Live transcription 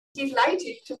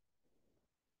delighted to,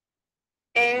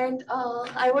 and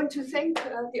I want to thank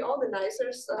the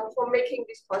organizers for making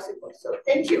this possible. So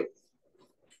thank you.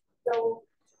 So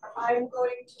I'm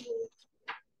going to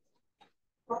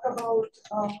talk about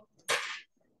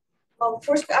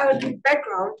first I'll give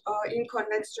background in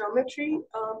convex geometry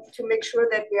to make sure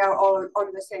that we are all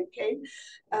on the same plane.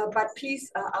 But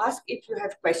please ask if you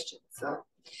have questions.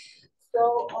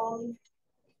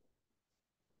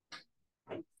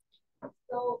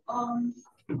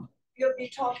 We'll be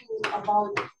talking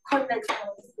about convex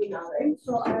bodies in Rn.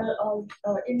 So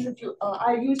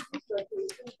I'll use this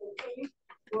notation.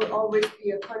 Will always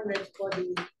be a convex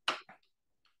body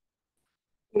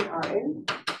in Rn.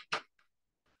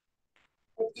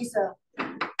 It is a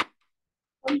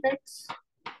convex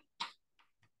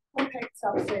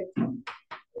subset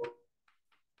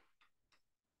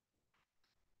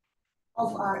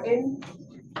of Rn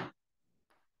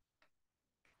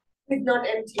with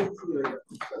non-empty interior,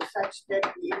 so such that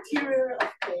the interior of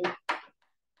K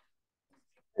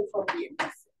is from the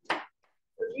implicit.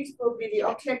 So these will be the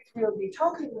objects we'll be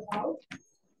talking about,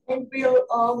 and we'll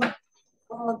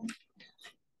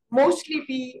mostly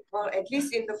be, at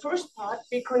least in the first part,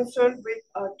 be concerned with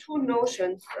two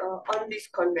notions on this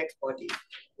convex body,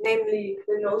 namely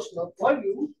the notion of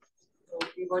volume. So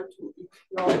we want to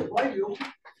explore the volume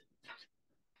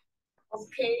of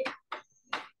K,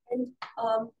 and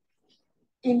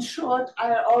in short,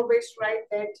 I always write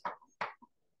that.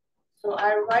 So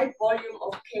I write volume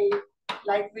of K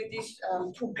like with these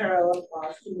two parallel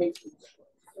bars to make it short.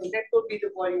 So that will be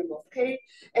the volume of K.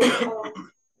 And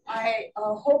I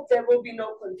hope there will be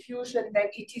no confusion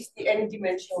that it is the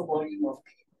n-dimensional volume of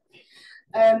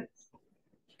K.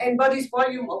 And what is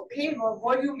volume of K? Well,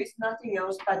 volume is nothing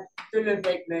else but the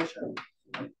Lebesgue measure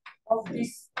of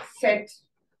this set,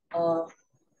 the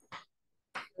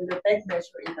Lebesgue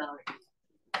measure in R.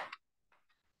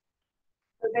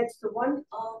 So that's the one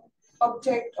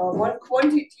object or one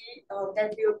quantity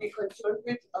that we'll be concerned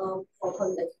with for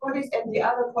convex bodies, and the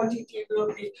other quantity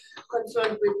we'll be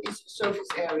concerned with is surface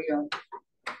area.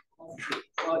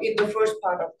 In the first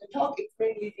part of the talk, it's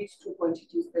mainly these two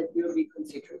quantities that we'll be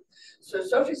considering. So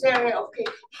surface area of K,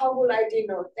 how will I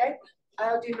denote that?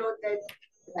 I'll denote that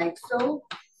like so.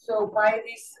 So by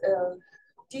this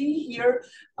D here,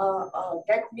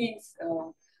 that means,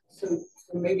 so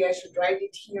maybe I should write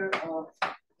it here.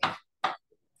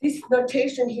 This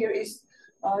notation here is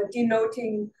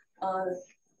denoting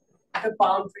the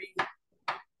boundary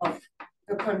of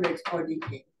the convex body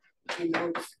K.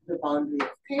 Denotes the boundary of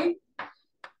K.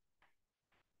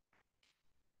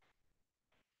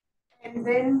 And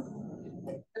then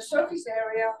the surface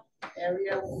area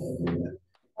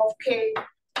of K,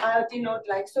 I'll denote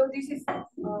like so. This is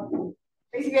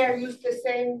basically I use the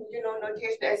same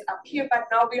notation as up here, but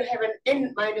now we'll have an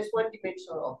n-1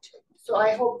 dimensional object. So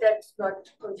I hope that's not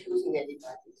confusing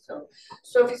anybody. So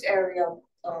surface area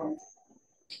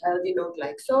I'll denote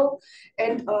like so,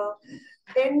 and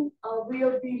then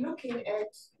we'll be looking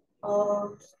at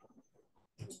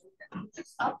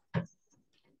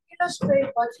illustrate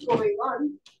what's going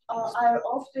on. I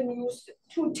often use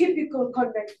two typical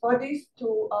convex bodies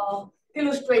to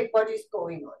illustrate what is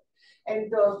going on.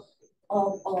 And the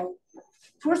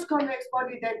first convex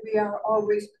body that we are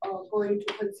always going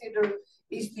to consider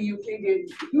is the Euclidean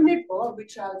unit ball,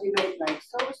 which I'll denote like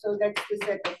so. So that's the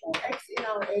set of all x in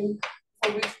Rn,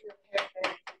 for which we have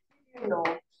that Euclidean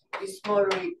norm is smaller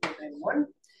or equal than 1.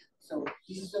 So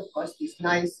this is, of course, this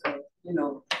nice,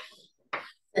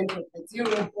 centered at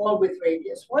 0 ball with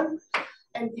radius 1.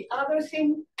 And the other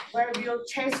thing where we'll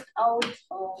test out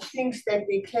things that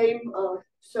we claim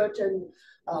certain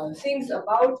things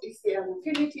about is the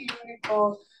infinity unit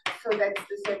ball. So that's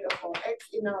the set of all x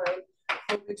in Rn,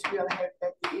 for which we'll have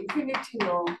that the infinity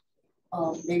norm,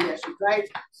 maybe I should write.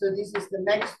 So this is the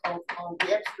max of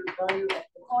the absolute value of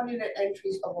the coordinate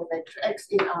entries of a vector x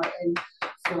in Rn.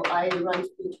 So I run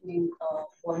between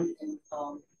 1 and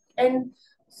n.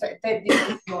 So that this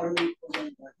is more equal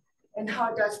than 1. And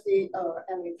how does the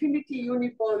infinity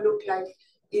unit ball look like?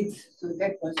 So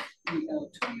that was the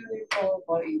 2 unit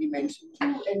ball in dimension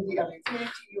 2, and the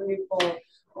infinity unit ball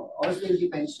also in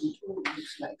dimension 2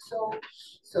 looks like so.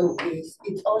 So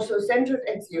it's also centered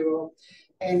at 0,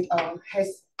 and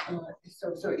has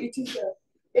so it is a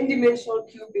n-dimensional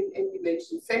cube in n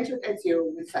dimension centered at 0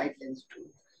 with side length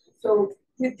 2. So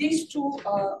with these two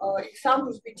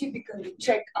examples, we typically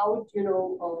check out,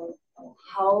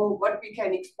 what we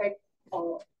can expect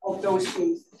of those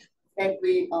things that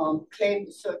we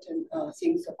claim certain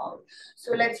things about.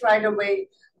 So let's right away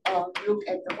look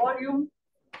at the volume.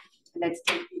 let's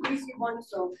take the easy one.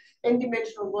 So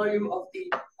n-dimensional volume of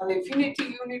the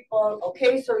infinity unit ball.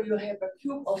 Okay, so you have a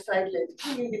cube of side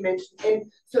length in dimension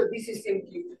n. So this is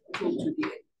simply 2 to the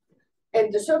n.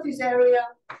 And the surface area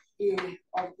of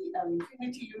the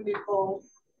infinity unit ball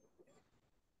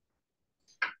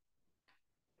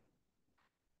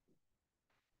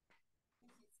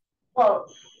well,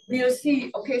 we'll see.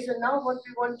 Okay, so now what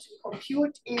we want to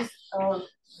compute is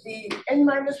the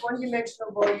n-1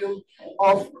 dimensional volume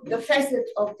of the facet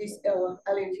of this L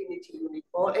infinity unit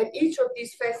ball. And each of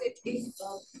these facets is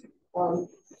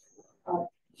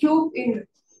cube in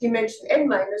dimension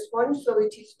n-1, so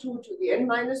it is 2 to the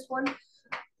n-1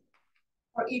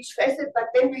 for each facet, but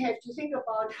then we have to think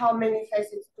about how many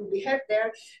facets do we have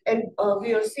there, and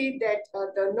we'll see that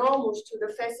the normals to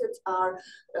the facets are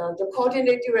the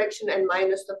coordinate direction and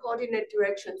minus the coordinate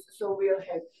directions, so we'll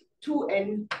have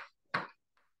 2n,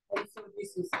 and so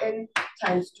this is n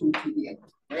times 2 to the n,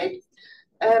 right?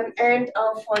 And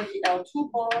for the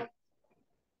L2 ball, we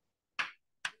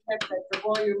have that the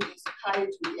volume is pi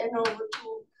to the n over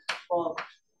 2 for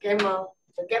gamma,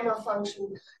 the gamma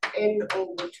function, n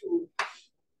over 2.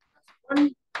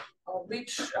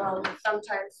 Which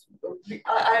sometimes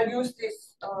I'll use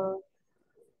this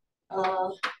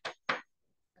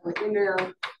in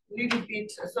a little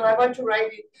bit. So I want to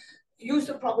write it, use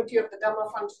the property of the gamma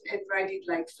function and write it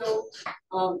like so.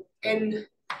 N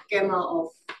gamma of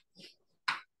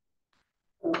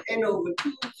n over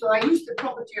 2. So I use the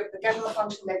property of the gamma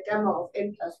function that gamma of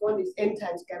n plus 1 is n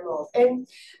times gamma of n,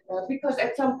 because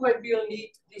at some point we'll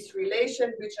need this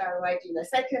relation, which I'll write in a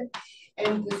second,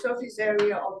 and the surface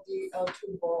area of the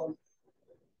L2 ball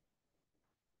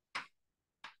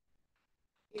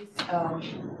is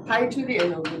pi to the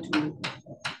n over 2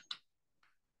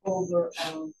 over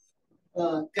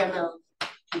gamma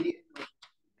to the n over 2. I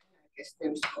guess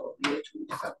there's probably a 2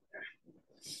 somewhere.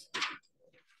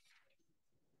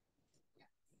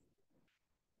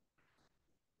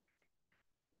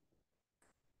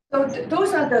 So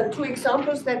those are the two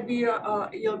examples that we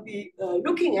you'll be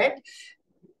looking at.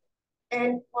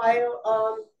 And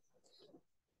while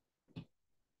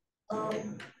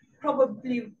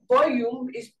probably volume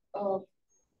is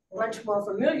much more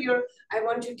familiar, I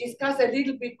want to discuss a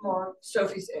little bit more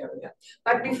surface area.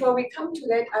 But before we come to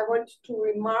that, I want to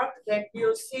remark that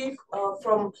we'll see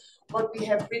from what we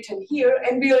have written here,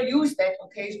 and we'll use that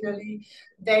occasionally,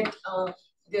 that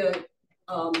the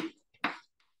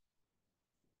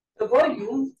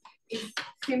volume is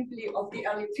simply of the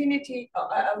L infinity,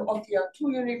 of the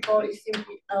L2 unit ball is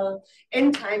simply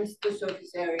n times the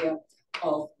surface area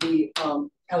of the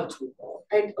L2 ball.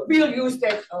 And we'll use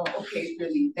that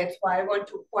occasionally. That's why I want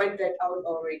to point that out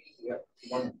already here.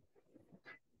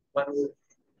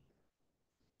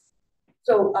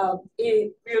 So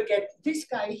we'll get this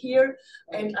guy here,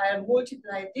 and I'll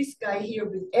multiply this guy here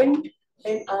with n,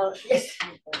 and yes,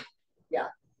 yeah.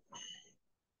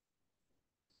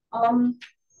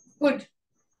 Good.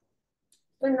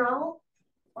 So now,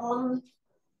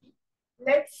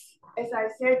 let's, as I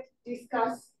said,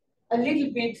 discuss a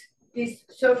little bit this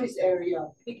surface area,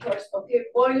 because okay,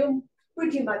 volume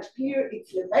pretty clear,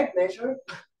 it's the back measure,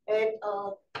 and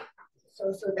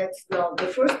so that's now the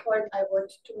first point I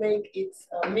want to make. It's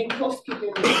Minkowski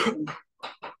derivation.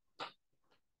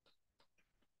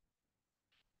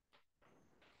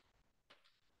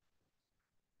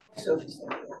 Surface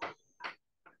area.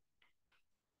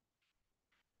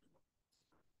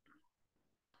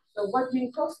 So what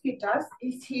Minkowski does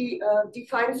is he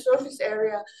defines surface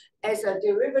area as a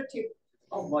derivative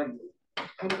of volume.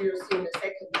 And we'll see in a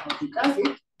second how he does it.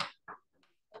 He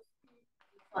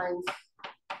defines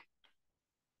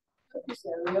surface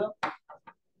area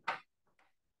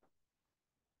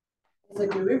as a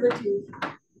derivative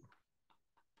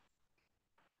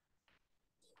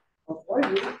of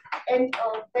volume. And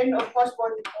then, of course,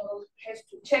 one has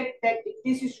to check that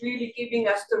this is really giving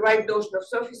us the right notion of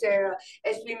surface area,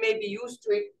 as we may be used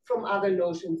to it from other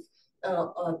notions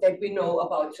that we know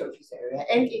about surface area.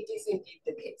 And it is indeed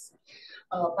the case.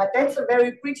 But that's a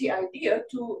very pretty idea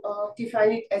to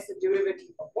define it as a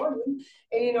derivative of volume.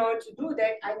 And in order to do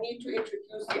that, I need to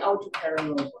introduce the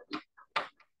autoparallel body.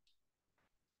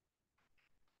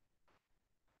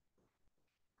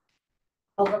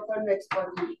 Of a convex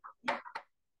body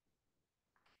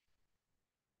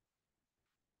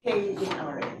K in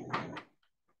Rn.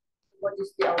 What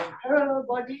is the autoparallel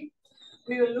body?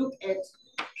 We will look at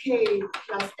K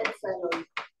plus epsilon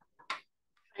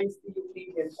times the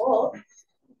Euclidean ball.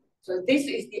 So this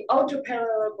is the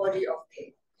autoparallel body of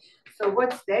K. So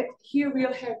what's that? Here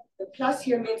we'll have the plus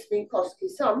here means Minkowski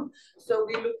sum. So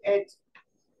we look at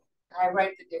I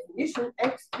write the definition,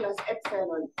 x plus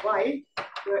epsilon y,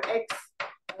 where x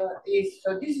is,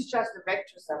 so this is just a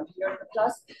vector sum here, the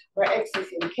plus, where x is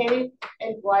in K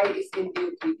and y is in the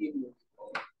Euclidean unit.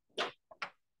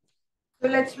 So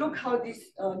let's look how this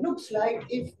looks like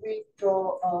if we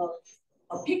draw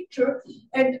a picture.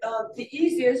 And the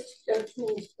easiest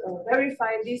to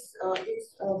verify this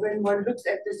is when one looks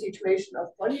at the situation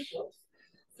of polytopes.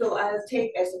 So I'll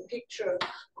take as a picture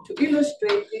to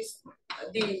illustrate this,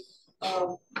 the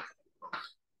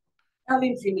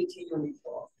L-infinity unit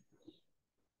ball.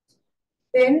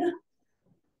 Then,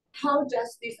 how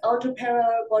does this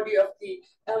autoparallel body of the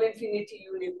L-infinity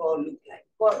unit ball look like?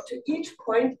 Well, to each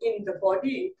point in the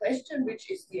body in question, which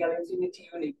is the L-infinity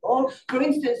unit ball, for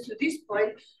instance, to this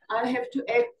point, I have to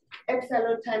add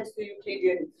epsilon times the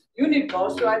Euclidean unit ball,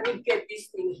 so I would get this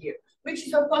thing here, which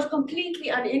is, of course, completely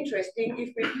uninteresting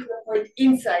if we pick a point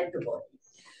inside the body.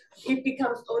 It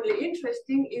becomes only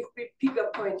interesting if we pick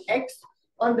a point x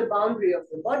on the boundary of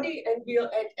the body, and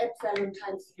we'll add epsilon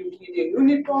times the Euclidean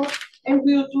unit ball, and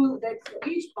we'll do that for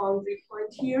each boundary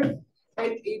point here,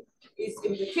 and it is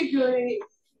in particular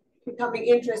becoming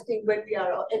interesting when we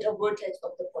are at a vertex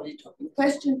of the polytope in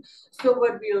question. So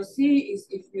what we'll see is,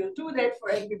 if we'll do that for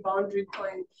every boundary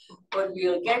point, what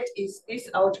we'll get is this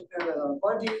autoparallel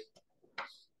body,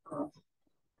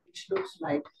 which looks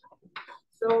like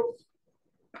so.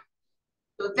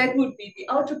 So that would be the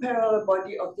autoparallel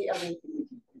body of the L-infinity.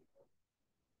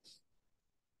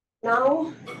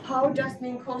 Now, how does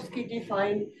Minkowski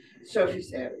define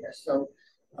surface area? So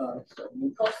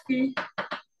Minkowski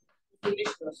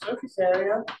definition of surface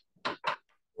area,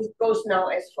 it goes now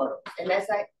as follows. And as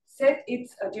I said,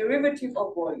 it's a derivative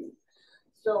of volume.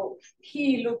 So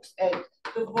he looks at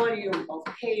the volume of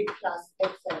K plus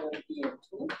epsilon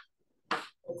BN2.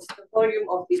 It's the volume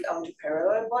of this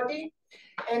autoparallel body,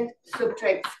 and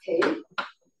subtracts K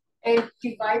and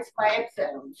divides by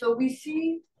epsilon. So we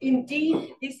see,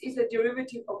 indeed, this is a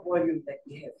derivative of volume that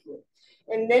we have here.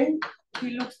 And then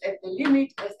he looks at the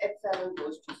limit as epsilon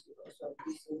goes to 0. So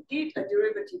this is indeed a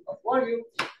derivative of volume,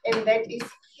 and that is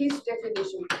his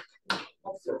definition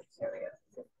of surface area.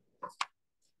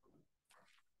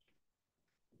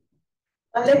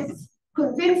 Let's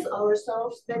convince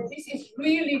ourselves that this is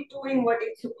really doing what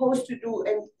it's supposed to do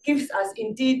and gives us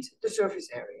indeed the surface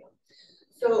area.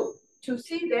 So to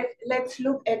see that, let's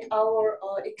look at our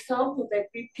example that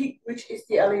we picked, which is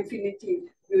the L-infinity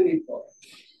unit ball.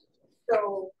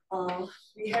 So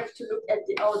we have to look at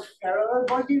the autoparallel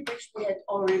body, which we had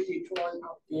already drawn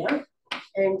up there,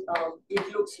 and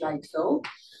it looks like so.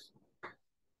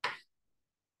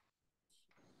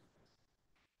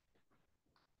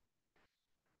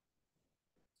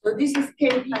 So this is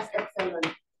K plus epsilon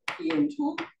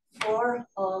Bn2 for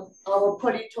our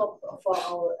polytope, for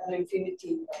our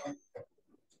L-infinity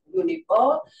unit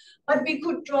ball. But we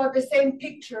could draw the same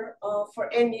picture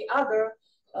for any other,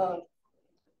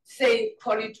 say,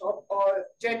 polytope or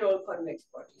general convex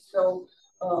body. So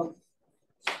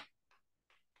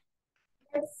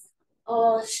let's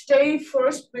stay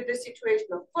first with the situation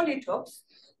of polytopes.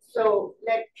 So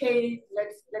let me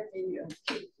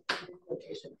keep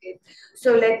notation. Okay.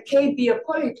 So let K be a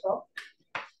polytope.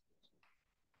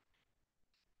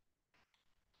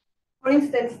 For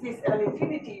instance, this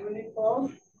L-infinity unit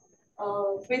ball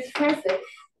with facets.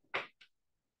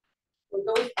 So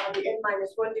those are the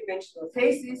n-1 dimensional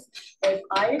faces,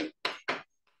 Fi,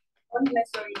 1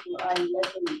 lesser equal I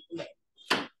lesser equal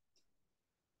A.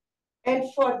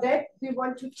 And for that, we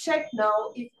want to check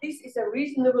now if this is a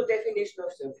reasonable definition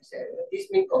of surface area, this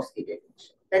Minkowski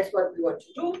definition. That's what we want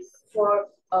to do for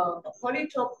a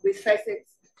polytope with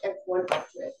facets F1 up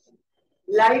to F2,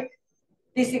 like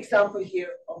this example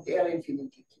here of the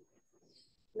L-infinity.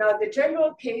 Now the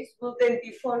general case will then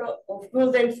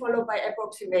follow by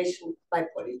approximation by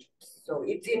polytopes. So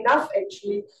it's enough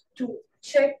actually to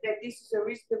check that this is a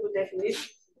reasonable definition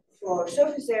for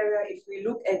surface area if we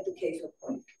look at the case of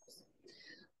polytopes.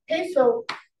 Okay, so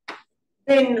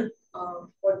then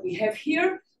what we have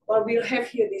here, well, we'll have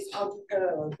here this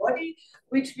autoparallel body,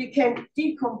 which we can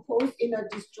decompose in a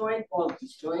disjoint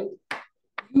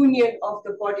union of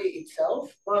the body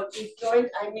itself. Well, disjoint,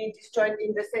 I mean disjoint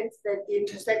in the sense that the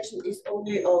intersection is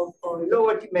only of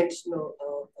lower dimensional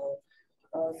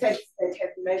sets that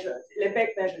have measured,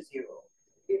 Lebesgue measure 0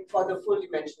 for the full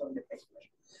dimensional Lebesgue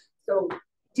measure. So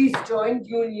disjoint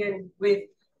union with,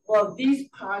 well, these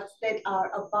parts that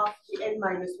are above the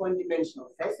n-1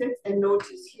 dimensional facets. And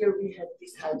notice here we have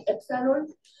this height epsilon.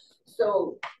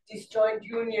 So disjoint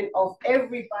union of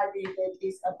everybody that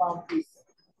is above this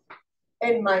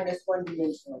n-1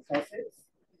 dimensional facets.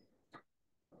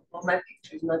 Well, my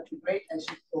picture is not too great. I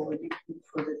should go a little bit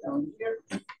further down here.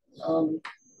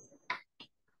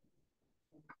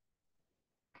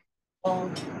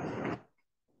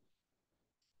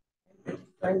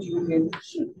 And you can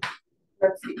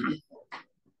let's see.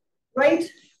 Right?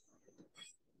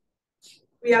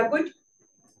 We are good.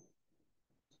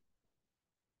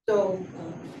 So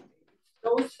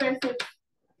those facets,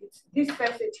 it's this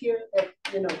facet here that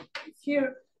it's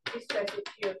here, this facet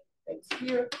here, that's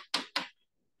here.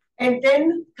 And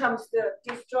then comes the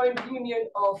disjoint union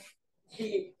of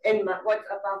the n, what's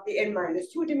above the n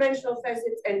minus 2 dimensional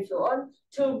facets and so on,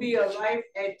 till we arrive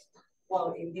at,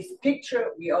 well, in this picture,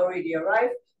 we already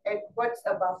arrived at what's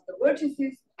above the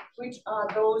vertices, which are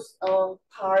those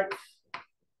parts.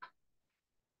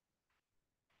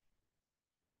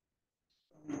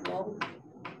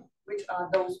 Which are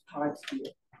those parts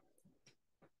here.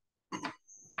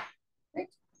 Right?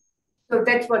 So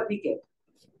that's what we get.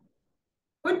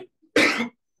 Good.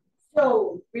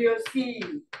 So we'll see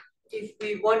if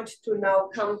we want to now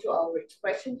come to our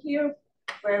expression here,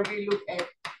 where we look at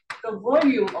the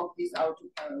volume of this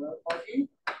autoparallel body.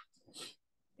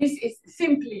 This is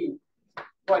simply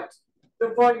what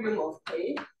the volume of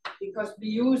K, because we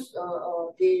use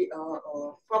the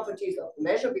properties of the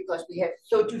measure, because we have,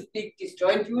 so to speak,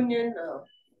 disjoint union.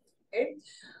 Okay.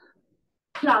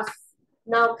 Plus,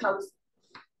 now comes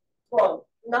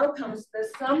the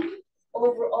sum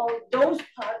over all those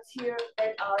parts here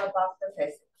that are above the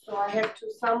facets. So I have to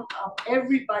sum up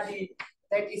everybody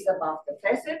that is above the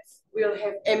facets. We'll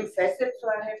have m facets, so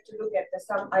I have to look at the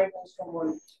sum items from 1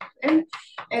 to n.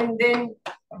 And then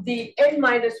the n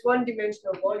minus 1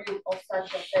 dimensional volume of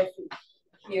such a facet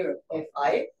here,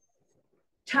 Fi,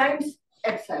 times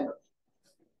epsilon.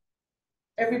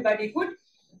 Everybody good?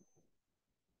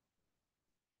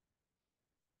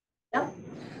 Yeah.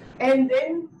 And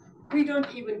then we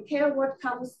don't even care what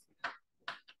comes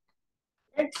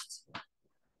next,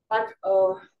 but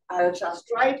I'll just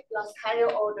write plus higher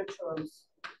order terms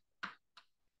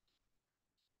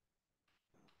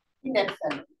in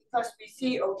epsilon, because we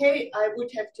see, okay, I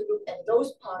would have to look at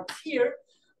those parts here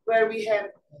where we have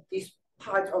this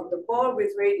part of the ball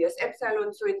with radius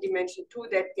epsilon, so in dimension 2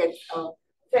 that gets a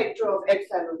factor of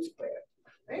epsilon squared,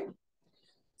 right?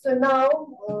 So now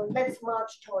let's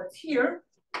march towards here.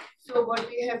 So what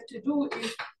we have to do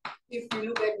is, if we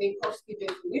look at Minkowski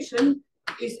definition,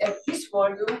 is at this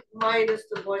volume minus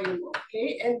the volume of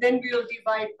K, and then we'll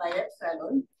divide by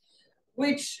epsilon,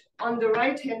 which on the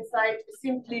right-hand side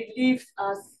simply leaves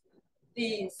us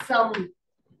the sum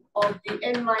of the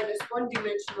n minus 1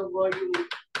 dimensional volume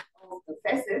of the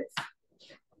facets.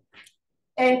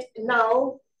 And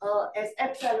now, as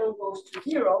epsilon goes to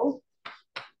 0,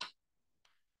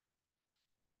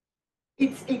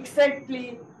 it's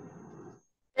exactly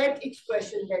that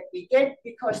expression that we get,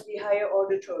 because the higher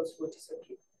order terms will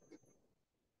disappear.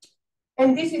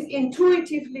 And this is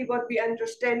intuitively what we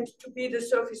understand to be the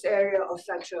surface area of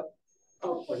such a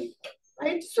polygon,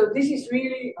 right? So this is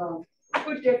really a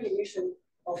good definition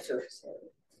of surface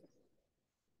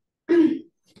area.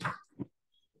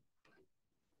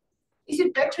 Is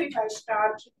it better if I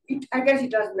start? I guess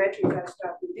it doesn't matter if I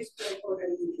start with this code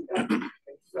and with it.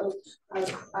 So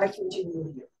I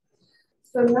continue here.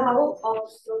 So now,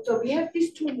 so we have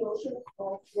these two notions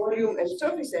of volume and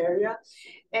surface area,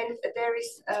 and there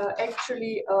is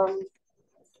actually,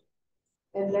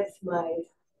 and that's my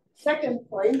second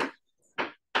point,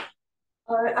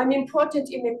 an important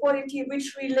inequality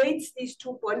which relates these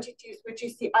two quantities, which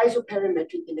is the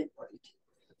isoperimetric inequality.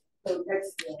 So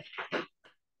that's the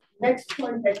next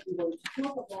point that we want to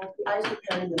talk about, the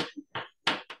isoperimetric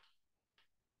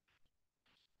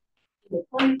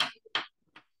inequality,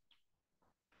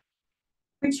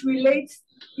 which relates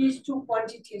these two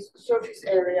quantities, surface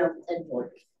area and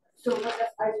volume. So what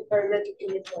does isoperimetric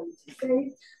inequality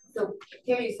say? So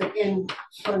K is again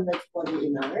convex body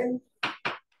in Rn.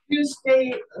 We'll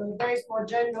stay, there is more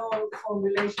general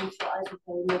formulations for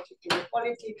isoperimetric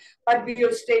inequality, but we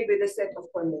will stay with a set of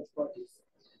convex bodies.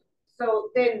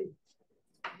 So then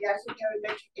the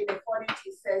isoperimetric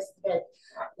inequality says that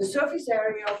the surface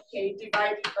area of K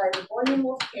divided by the volume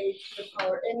of K to the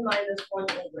power n minus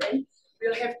 1 over n.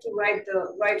 We'll have to write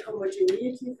the right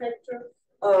homogeneity factor.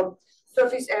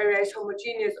 Surface area is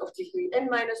homogeneous of degree n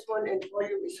minus 1 and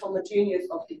volume is homogeneous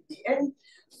of degree n.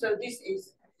 So this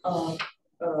is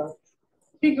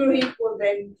bigger equal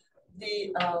than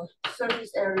the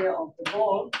surface area of the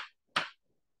ball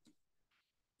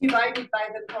divided by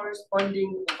the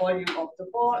corresponding volume of the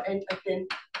ball. And again,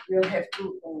 we'll have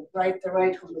to write the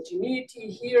right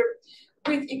homogeneity here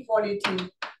with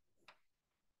equality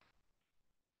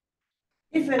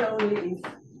if and only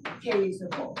if K is a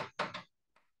ball.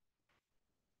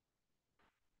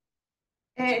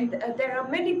 And there are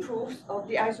many proofs of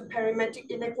the isoperimetric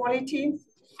inequality.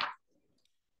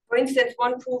 For instance,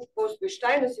 one proof goes with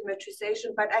Steiner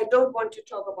symmetrization, but I don't want to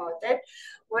talk about that.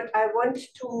 What I want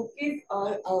to give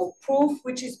a proof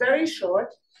which is very short.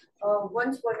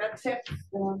 Once one accepts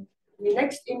the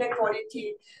next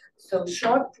inequality, so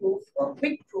short proof or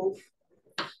quick proof.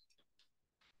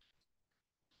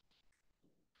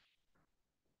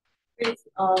 With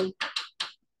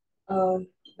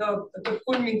the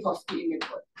Kuhn-Minkowski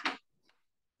inequality.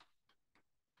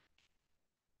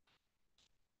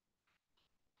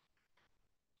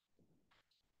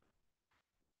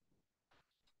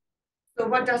 So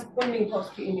what does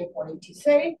Kuhn-Minkowski inequality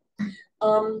say?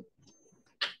 So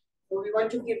we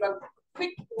want to give a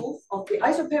quick proof of the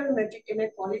isoperimetric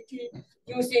inequality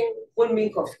using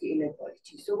Kuhn-Minkowski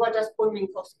inequality. So what does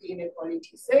Kuhn-Minkowski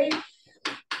inequality say?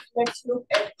 Let's look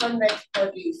at convex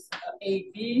bodies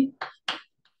A, B.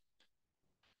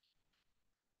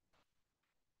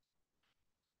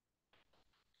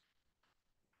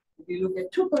 We look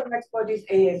at two convex bodies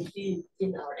A and B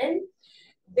in Rn.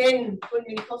 Then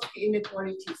Kuhn-Minkowski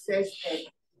inequality says that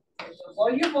the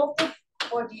volume of the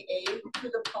body A to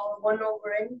the power 1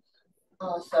 over n,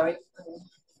 the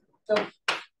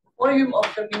volume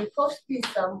of the Minkowski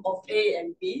sum of A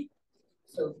and B.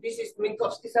 So this is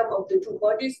Minkowski sum of the two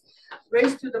bodies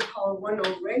raised to the power 1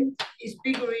 over n is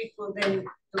bigger or equal than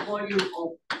the volume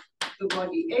of the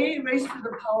body A raised to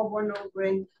the power 1 over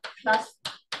n plus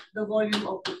the volume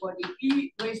of the body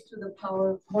B raised to the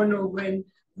power 1 over n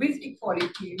with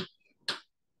equality.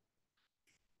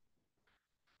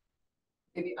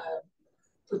 Maybe I'll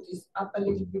put this up a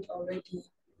little bit already.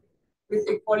 With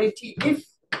equality if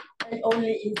and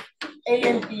only if A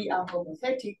and B are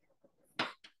homothetic.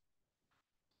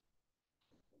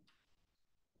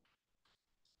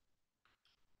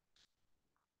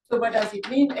 So what does it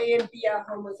mean? A and B are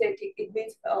homothetic. It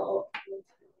means,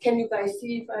 can you guys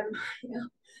see if I'm, yeah.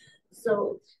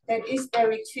 So that is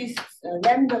there exists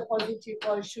lambda positive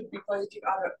or should be positive,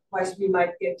 otherwise we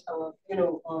might get,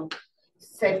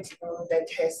 set that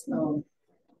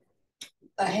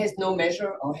has no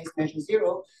measure or has measure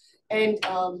 0. And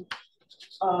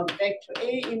vector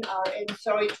A in Rn,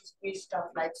 sorry to squeeze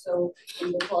stuff like so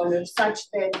in the corner, such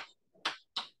that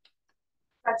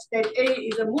A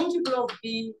is a multiple of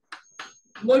B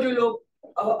modulo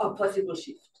a possible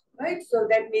shift, right? So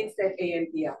that means that A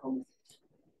and B are homothetic.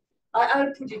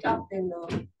 I'll put it up and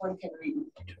one can read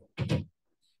it.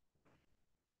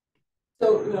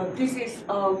 So this is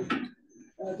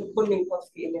the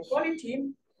Kuhn-Minkowski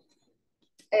inequality.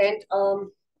 And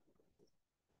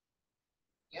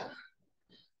yeah.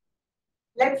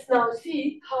 Let's now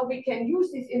see how we can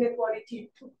use this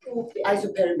inequality to prove the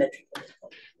isoperimetric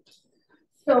inequality.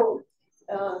 So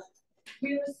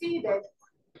we will see that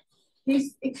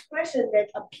these expressions that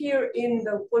appear in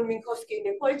the Kuhn-Minkowski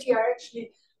inequality are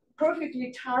actually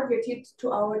perfectly targeted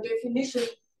to our definition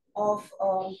of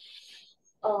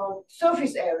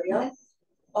surface area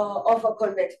of a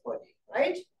convex body,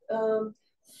 right?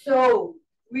 So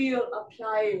we'll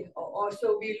apply, or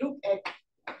so we look at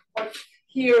what's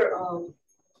here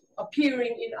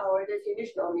appearing in our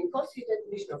definition of Minkowski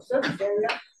definition of surface area.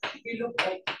 We look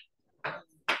at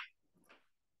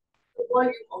the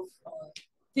volume of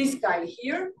this guy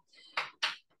here.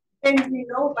 And we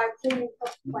know by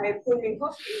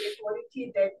Kuhn-Minkowski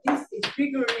inequality that this is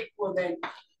bigger or equal than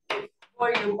the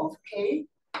volume of K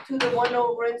to the 1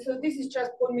 over n. So this is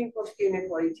just Kuhn-Minkowski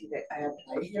inequality that I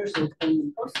apply here. So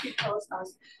Kuhn-Minkowski tells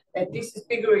us that this is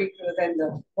bigger or equal than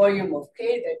the volume of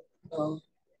K that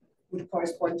would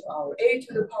correspond to our A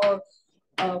to the power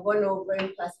 1 over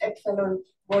n plus epsilon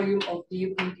volume of the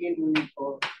Euclidean unit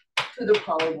to the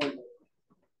power 1 over n.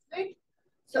 Right?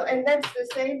 So, and that's the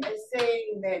same as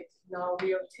saying that now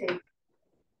we'll take,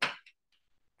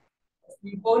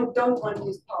 we don't want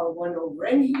this power 1 over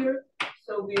n here,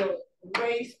 so we'll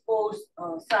raise both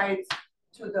sides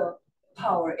to the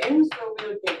power n, so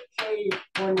we'll get k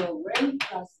 1 over n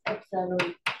plus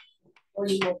epsilon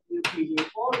volume of the Euclidean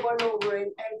ball 1 over n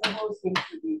and the whole thing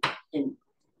to be n.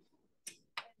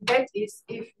 That is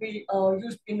if we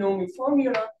use binomial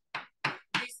formula,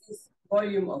 this is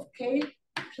volume of k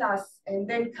plus, and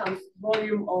then comes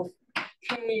volume of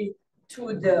k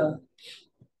to the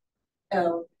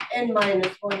n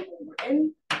minus 1 over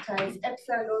n times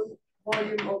epsilon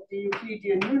volume of the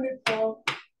Euclidean unit ball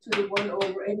to the 1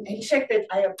 over n. And check that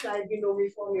I applied binomial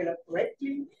formula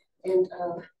correctly. And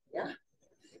yeah,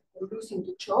 I'm losing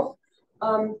the job.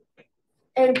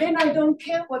 And then I don't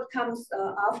care what comes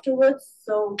afterwards.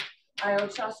 So I'll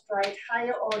just write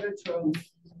higher order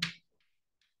terms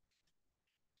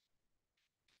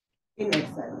in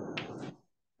epsilon,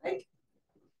 right?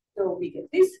 So we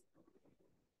get this.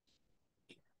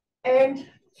 And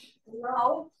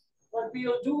now what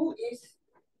we'll do is,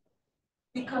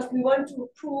 because we want to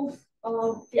prove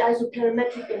the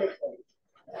isoperimetric inequality.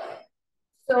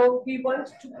 So we want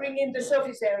to bring in the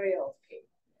surface area of K.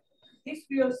 This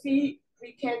we'll see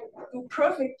we can do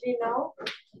perfectly now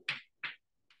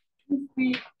if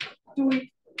we do it,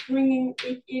 bringing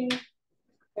it in,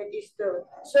 that is the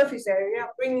surface area,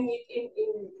 bringing it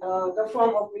in the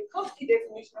form of Minkowski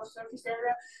definition of surface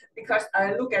area, because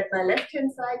I look at my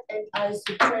left-hand side and I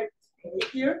subtract K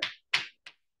here.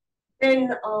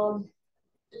 Then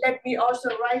let me also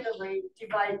right away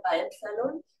divide by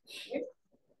epsilon. Okay.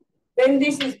 Then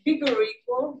this is bigger or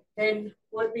equal than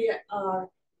what we are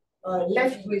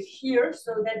left with here.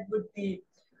 So that would be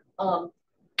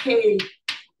K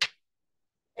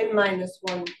n minus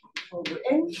 1 over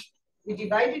n. We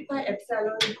divide it by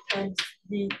epsilon times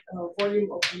the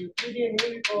volume of the Euclidean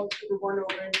unit ball to the 1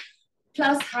 over n,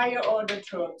 plus higher order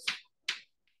terms.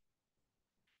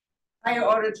 Higher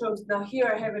order terms. Now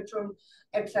here I have a term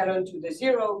epsilon to the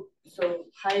 0, so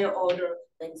higher order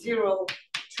than 0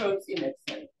 terms in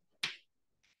epsilon.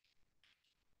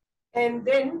 And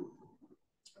then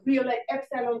we'll let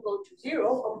epsilon go to 0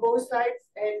 on both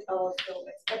sides, and so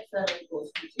as epsilon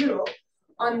goes to 0,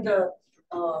 on the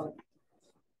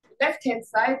left-hand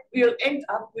side, we'll end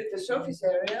up with the surface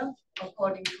area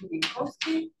according to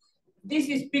Minkowski. This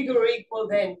is bigger or equal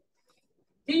than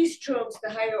these terms, the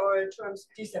higher order terms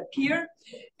disappear.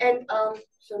 And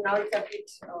so now it's a bit,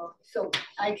 so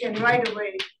I can right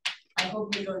away, I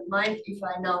hope you don't mind if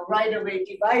I now right away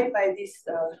divide by this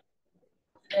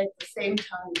at the same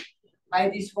time by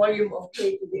this volume of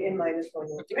K to the n minus 1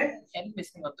 over n. N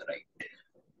missing on the right.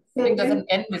 I think there's an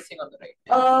N missing on the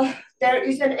right. There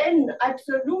is an N,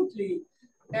 absolutely.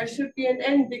 There should be an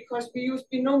N because we use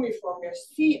binomial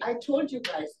formulas. See, I told you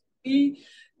guys, we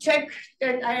check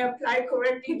that I apply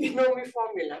correctly binomial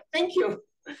formula. Thank you.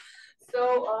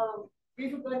 So we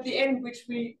forgot the N, which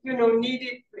we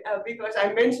needed because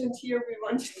I mentioned here we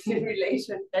wanted in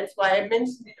relation. That's why I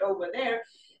mentioned it over there.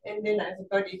 And then I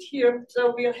forgot it here.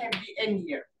 So we'll have the N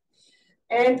here.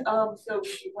 And so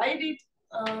we divide it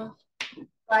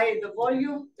by the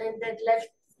volume, and that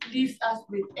leaves us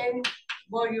with n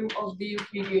volume of the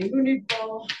Euclidean unit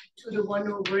ball to the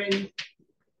 1 over n.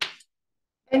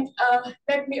 And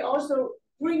let me also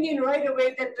bring in right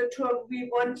away that the term we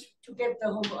want to get the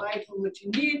right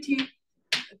homogeneity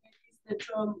is the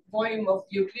term volume of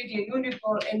the Euclidean unit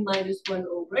ball n minus 1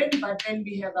 over n, but then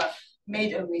we have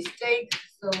made a mistake,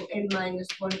 so n minus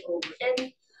 1 over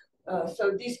n.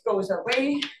 So this goes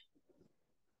away,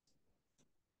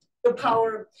 the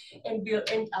power, and we'll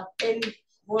end up n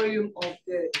volume of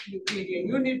the Euclidean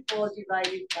unit ball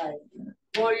divided by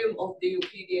volume of the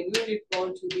Euclidean unit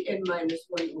ball to the n minus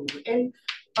 1 over n.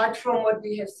 But from what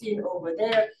we have seen over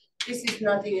there, this is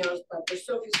nothing else but the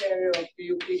surface area of the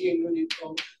Euclidean unit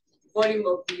ball, volume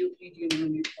of the Euclidean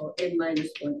unit ball, n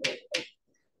minus 1 over n.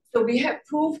 So we have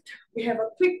a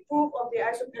quick proof of the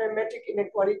isoperimetric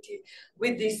inequality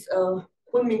with this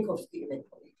Minkowski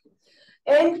inequality.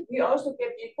 And we also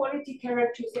get the equality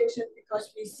characterization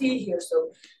because we see here.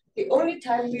 So the only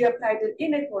time we applied an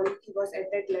inequality was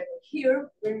at that level here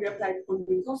when we applied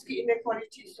Minkowski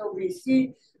inequality. So we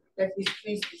see that this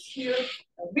place is here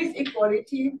with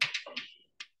equality.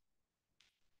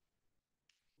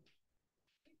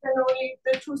 And only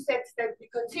the two sets that we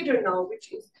consider now,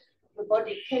 which is the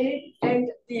body K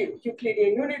and the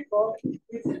Euclidean unit ball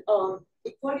with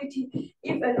equality,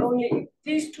 if and only if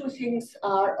these two things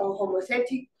are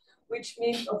homothetic, which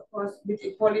means, of course, with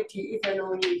equality, if and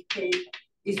only if K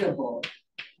is a ball.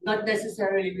 Not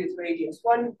necessarily with radius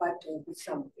 1, but with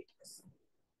some radius.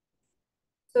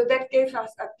 So that gave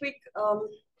us a quick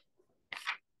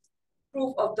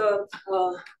proof of the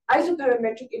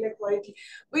isoperimetric inequality,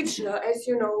 which, as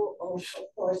you know, of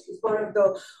course, is one of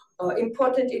the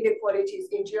important inequalities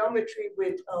in geometry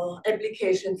with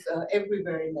applications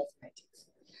everywhere in mathematics.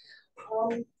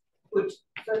 Good.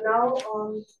 So now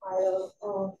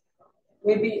I'll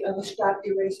maybe start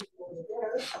erasing over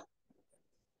there.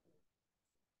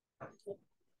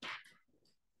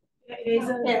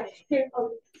 Here.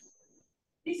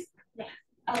 This.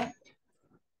 Yeah.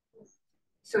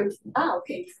 So it's,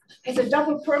 okay, it's a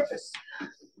double purpose.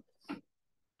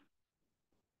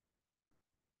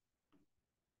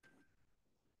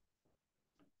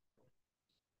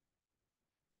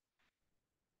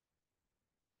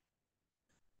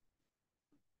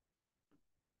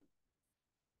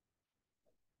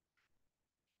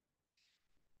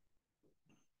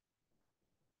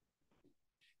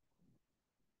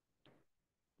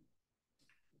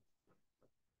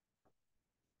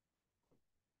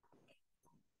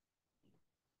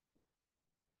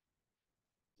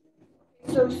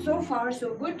 So far,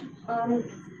 so good.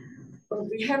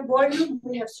 We have volume,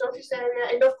 we have surface area,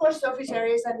 and of course, surface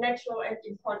area is a natural and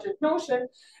important notion,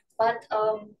 but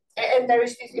and there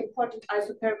is this important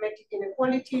isoperimetric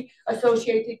inequality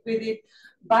associated with it.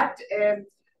 But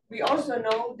we also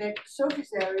know that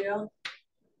surface area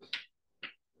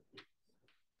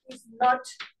is not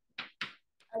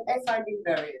an affine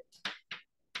invariant.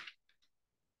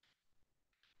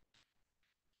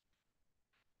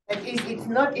 That is, it's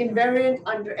not invariant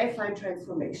under affine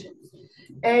transformations.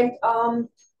 And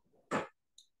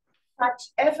such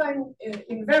affine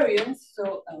invariance,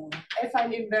 so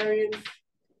affine invariance,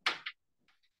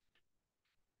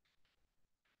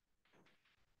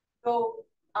 so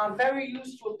are very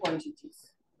useful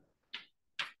quantities.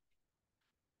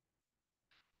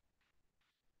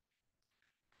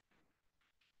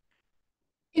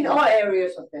 In all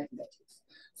areas of mathematics.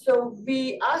 So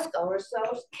we ask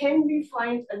ourselves, can we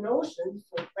find a notion,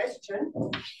 so question,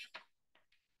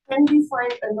 can we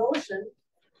find a notion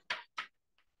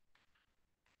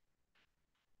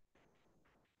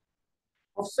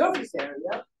of surface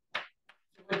area?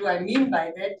 What do I mean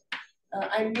by that?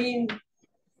 I mean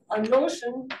a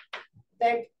notion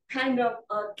that kind of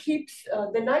keeps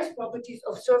the nice properties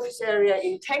of surface area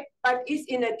intact, but is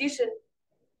in addition,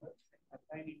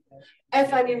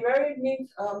 affine invariant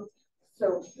means,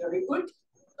 so very good.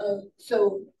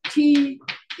 So T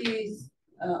is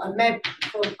a map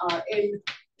from Rn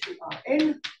to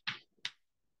Rn,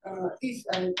 is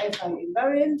an affine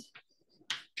invariant.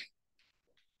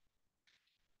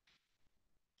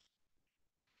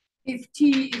 If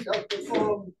T is of the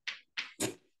form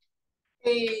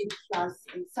A plus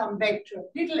some vector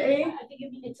little a. I think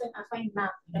you mean it's an affine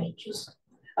map, right? Just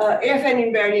affine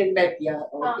invariant map, yeah.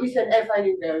 It's an affine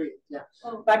invariant, yeah.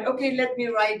 Oh. But okay, let me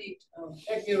write it.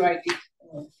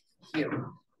 Here.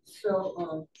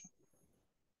 So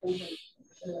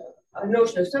a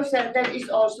notion of surface that is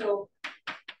also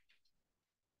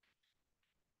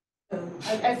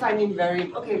an affine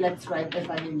invariant. Okay, let's write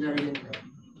affine invariant.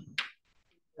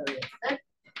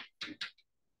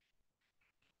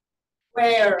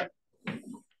 Where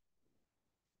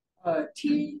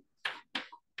T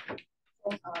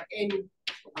from Rn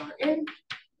to Rn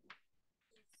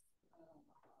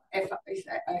is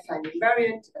affine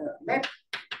invariant map.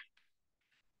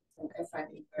 An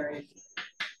affine invariant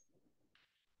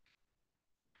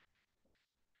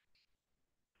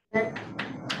map.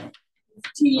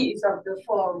 T is of the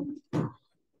form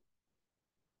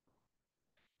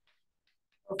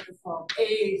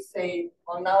A, say,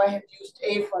 well, now I have used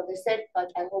A for the set, but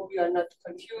I hope you are not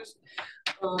confused.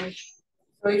 So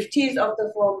if T is of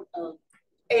the form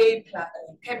A plus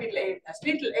capital A plus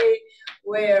little a,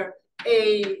 where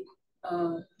A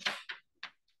Rn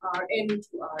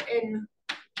to Rn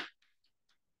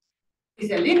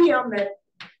is a linear map,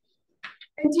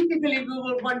 and typically we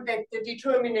will want that the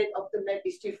determinant of the map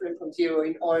is different from 0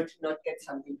 in order to not get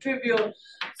something trivial,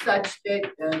 such that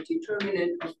the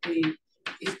determinant of A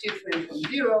is different from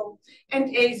 0,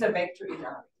 and A is a vector in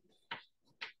R.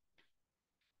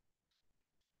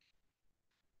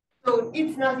 So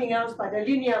it's nothing else but a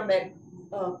linear map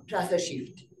plus a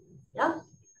shift. Yeah.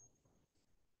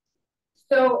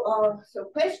 So,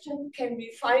 question: can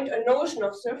we find a notion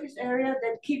of surface area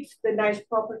that keeps the nice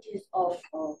properties of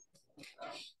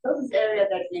surface area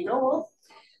that we know of,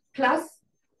 plus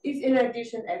is in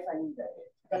addition affine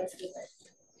invariant? That's the question.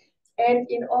 And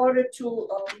in order to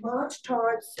march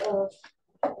towards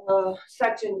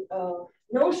such a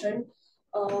notion,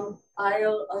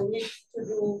 I'll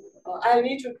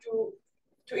need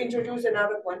to introduce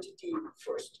another quantity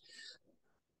first.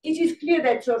 It is clear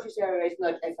that surface area is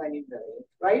not affine invariant,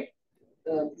 right?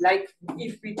 Like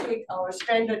if we take our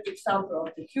standard example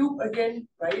of the cube again,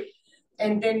 right?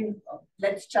 And then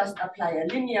let's just apply a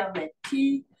linear map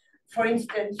T. For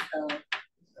instance,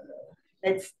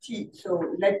 let's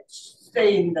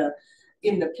stay in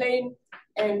the plane,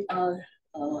 and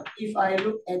if I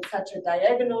look at such a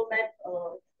diagonal map,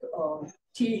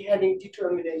 T having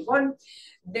determinant 1,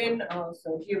 then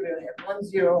so here we'll have 1,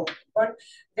 0, 1.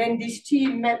 Then this T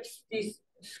maps this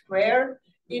square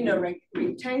in a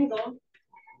rectangle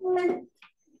where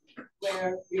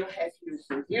we'll have here,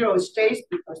 so 0 stays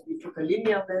because we took a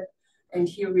linear map, and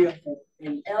here we'll have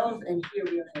an L, and here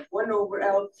we'll have 1 over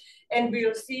L, and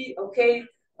we'll see, okay,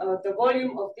 the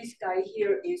volume of this guy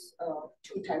here is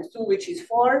 2 times 2, which is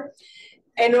 4.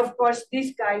 And of course,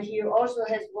 this guy here also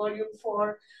has volume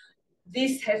 4.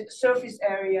 This has surface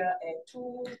area, and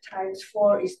 2 times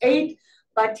 4 is 8.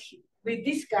 But with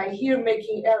this guy here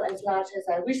making L as large as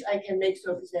I wish, I can make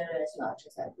surface area as large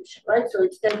as I wish, right? So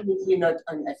it's definitely not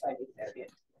an affine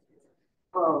invariant.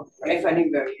 affine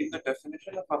invariant. In the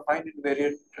definition of affine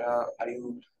invariant,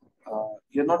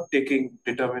 you're not taking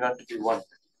determinant to be 1.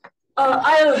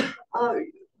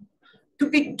 To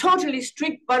be totally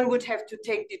strict, one would have to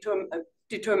take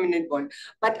determinant 1.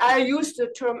 But I use the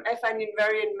term affine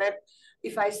invariant map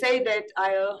if I say that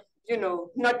I'll,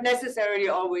 not necessarily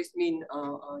always mean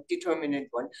determinant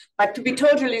 1. But to be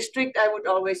totally strict, I would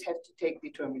always have to take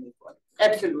determinant 1.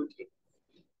 Absolutely.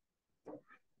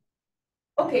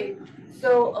 Okay,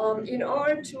 so in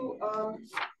order to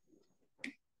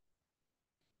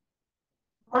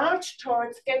march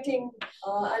towards getting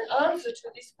an answer to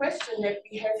this question that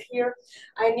we have here,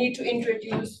 I need to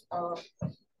introduce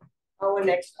our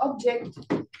next object,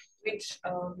 which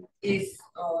is,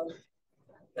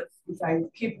 if I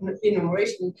keep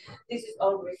enumeration, this is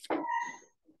always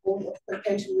of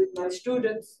contention with my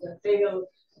students. They will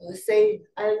say,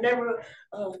 I'll never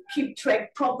keep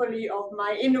track properly of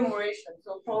my enumeration.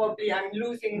 So probably I'm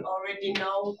losing already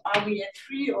now. Are we at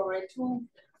 3 or at 2?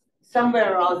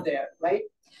 Somewhere around there, right?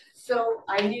 So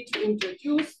I need to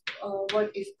introduce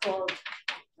what is called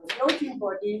the floating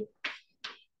body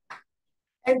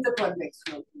and the convex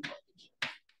floating body.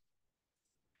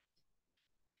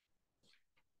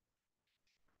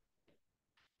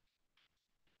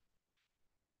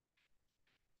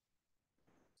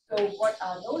 So what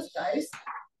are those guys?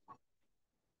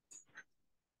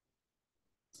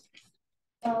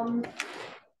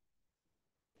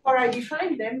 Or I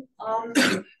define them.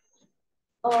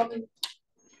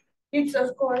 It's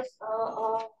of course,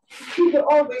 people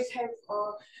always have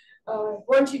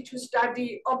wanted to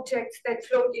study objects that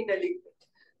float in a liquid.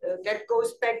 That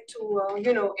goes back to,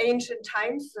 ancient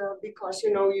times because,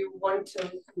 you want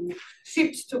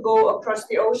ships to go across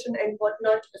the ocean and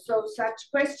whatnot. So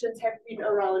such questions have been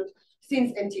around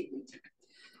since antiquity.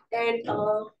 And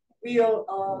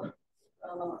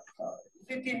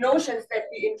the notions that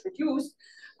we introduced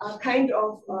are kind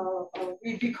of,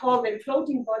 we call them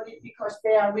floating body because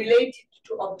they are related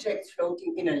to objects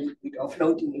floating in a liquid or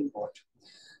floating in water.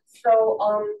 So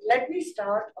let me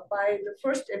start by the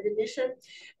first definition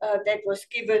that was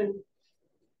given,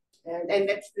 and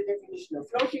that's the definition of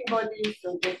floating body.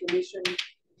 So definition of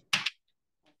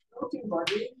floating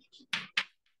body,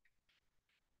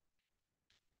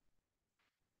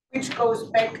 which goes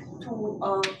back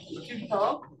to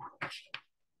Dupin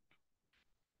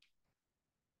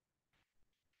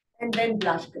and then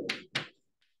Blaschke.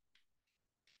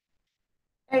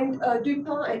 And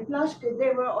Dupin and Blaschke,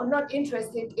 they were not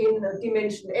interested in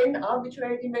dimension n,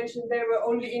 arbitrary dimension. They were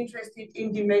only interested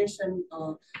in dimension,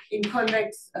 in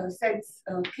convex sets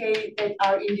K that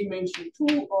are in dimension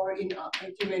 2 or in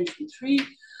dimension 3.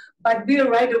 But we'll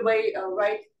right away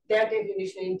write their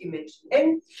definition in dimension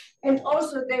n. And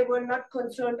also they were not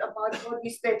concerned about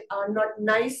bodies that are not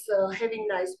nice, having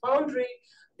nice boundary.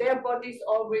 Their bodies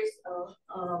always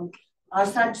are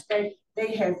such that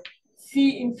they have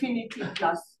C infinity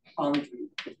plus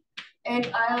boundary. And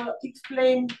I'll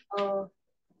explain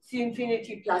C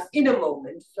infinity plus in a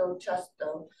moment. So just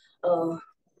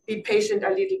be patient a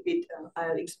little bit,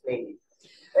 I'll explain it.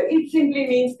 It simply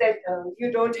means that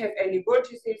you don't have any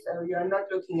vertices, you are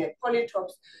not looking at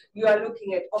polytopes, you are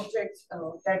looking at objects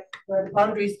that where the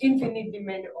boundary is infinitely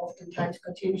many, oftentimes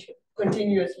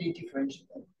continuously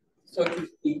differentiable, so to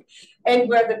speak. And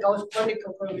where the Gauss-Kronig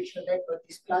curvature, that what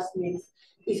this plus means,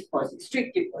 is positive,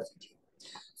 strictly positive.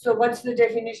 So what's the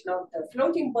definition of the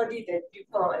floating body that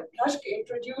Dupin and Blaschke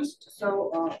introduced?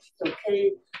 So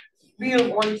K, we'll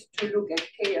want to look at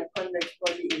K, a convex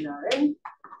body in Rn.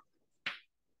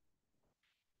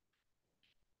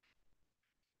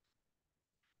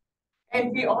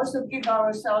 And we also give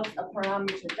ourselves a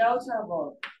parameter delta,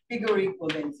 well, bigger or equal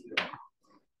than 0.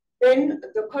 Then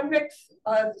the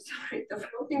the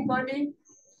floating body.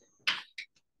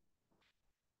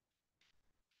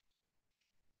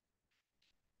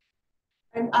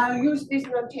 And I'll use this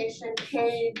notation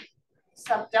K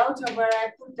sub delta, where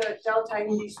I put the delta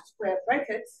in these square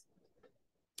brackets.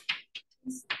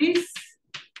 This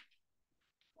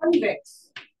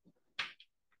convex,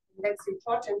 that's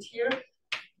important here,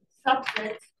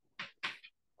 subset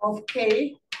of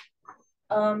K,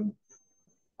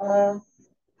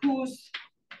 whose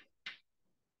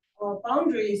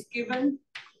boundary is given.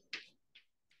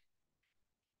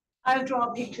 I'll draw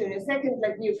a picture in a second.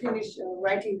 Let me finish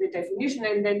writing the definition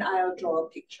and then I'll draw a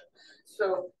picture.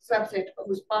 So subset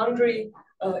whose boundary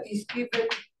is given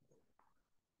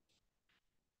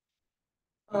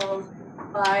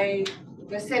by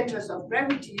the centers of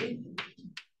gravity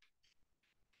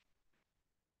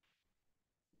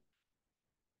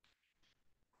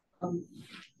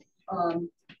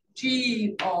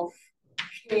G of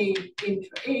K into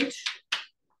H,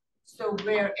 So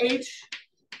where H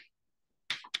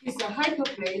is a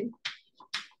hyperplane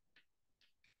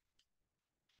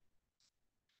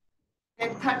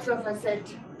that cuts off a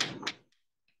set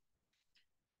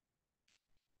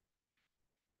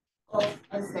of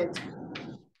a set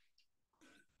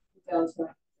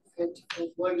delta, set of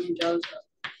volume delta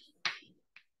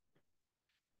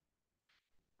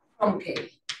from K.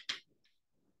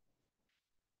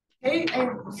 Okay,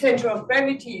 and center of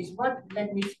gravity is what?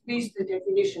 Let me squeeze the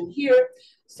definition here.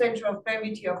 Center of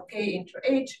gravity of K into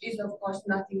H is of course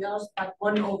nothing else but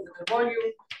 1 over the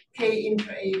volume, K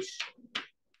into H.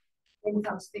 Then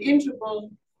comes the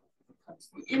integral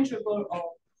of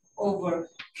over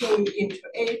K into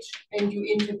H, and you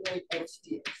integrate H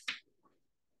dx.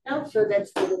 Now, so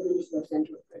that's the definition of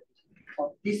center of gravity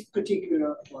of this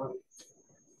particular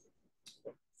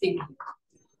thing.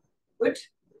 Good.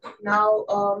 Now,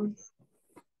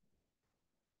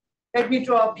 let me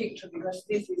draw a picture because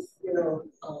this is,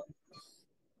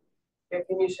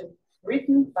 definition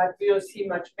written, but we'll see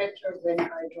much better when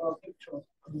I draw a picture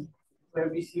where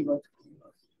we see what's going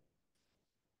on.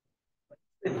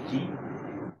 The G.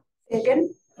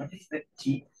 Again? What is the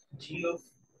G? G of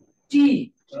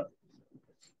G.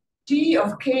 G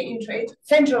of K into H,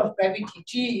 center of gravity.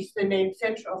 G is the name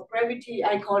center of gravity.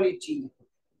 I call it G.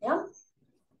 Yeah?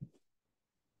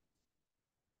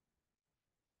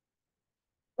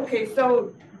 Okay,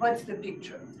 so what's the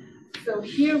picture? So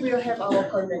here we'll have our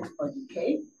convex body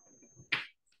K.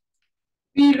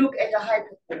 We look at a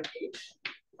hyperplane H.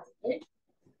 Okay.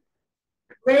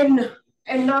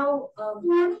 And now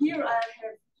here I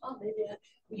have, maybe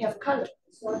we have color.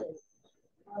 Sorry.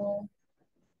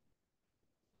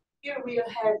 Here we'll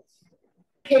have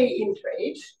K into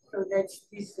H. So that's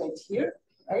this set here,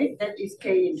 right? That is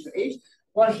K into H.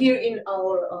 Well, here in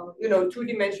our,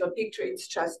 two-dimensional picture, it's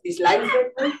just this line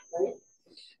segment,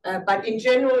 right? But in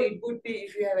general, it would be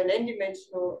if you have an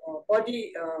n-dimensional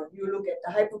body, you look at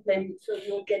the hyperplane, so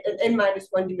you'll get an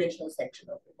n-1 dimensional section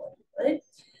of the body, right?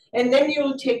 And then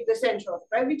you'll take the center of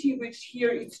gravity, which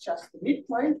here is just the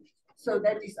midpoint. So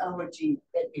that is our G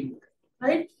that we look at,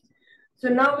 right? So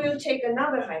now we'll take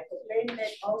another hyperplane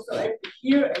that also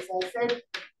here, as I said,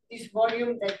 this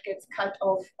volume that gets cut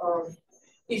off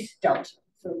is delta.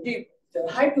 So the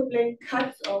hyperplane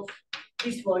cuts off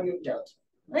this volume delta,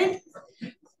 right?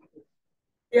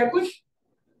 Yeah, good.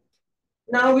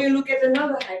 Now we'll look at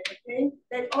another hyperplane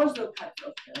that also cuts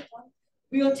off delta.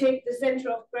 We'll take the center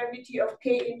of gravity of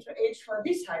K into H for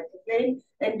this hyperplane,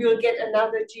 and we'll get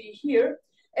another G here,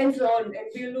 and so on. And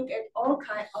we'll look at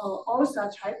all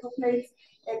such hyperplanes,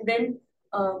 and then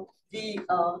the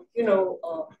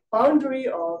boundary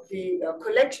or the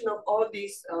collection of all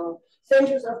these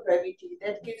centers of gravity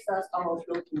that gives us our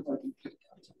floating body K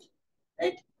delta,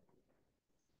 right?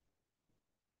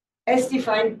 As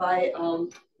defined by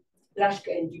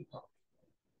Blaschke and Dupont.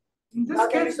 In this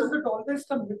case, is it always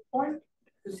the midpoint?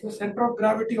 Is the center of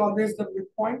gravity always the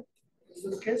midpoint? In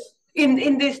this case?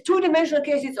 In this two-dimensional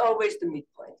case, it's always the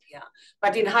midpoint, yeah.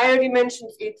 But in higher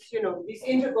dimensions, it's, this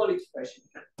integral expression,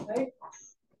 right?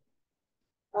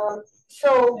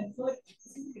 So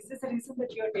is this the reason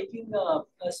that you're taking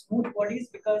smooth bodies?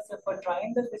 Because for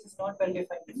triangles, this is not well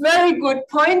defined. Very good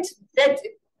point. That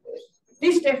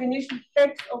this definition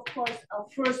begs, of course, our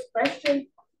first question: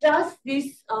 does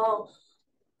this,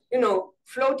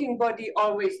 floating body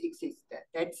always exist?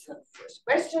 That's the first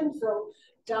question. So,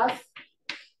 does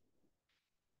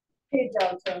K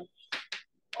delta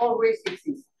always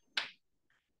exist?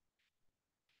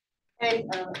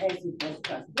 And as it was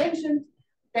just mentioned,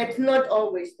 that's not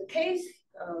always the case.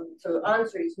 So the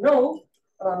answer is no.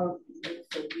 So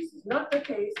this is not the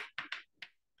case.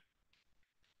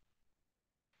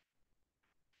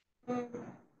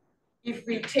 If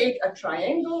we take a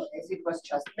triangle, as it was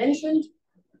just mentioned,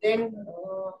 then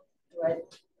I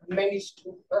managed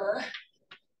to.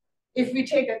 If we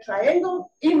take a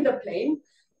triangle in the plane,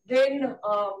 then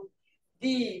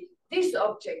this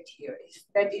object here is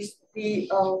the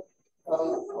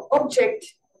object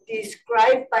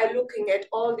described by looking at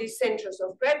all these centers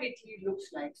of gravity.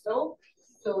 Looks like so.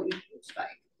 So it looks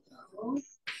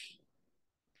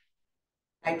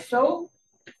like so.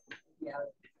 Yeah,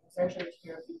 essentially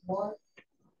here a bit more.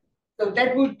 So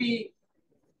that would be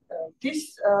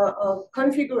this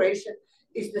configuration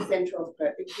is the center of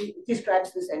gravity. It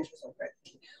describes the centers of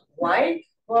gravity. Why?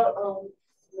 Well,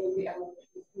 maybe I will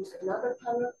use another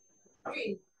color.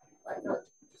 Green. Why not?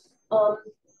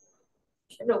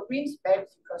 No, green's bad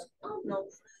because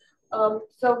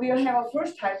so we'll have our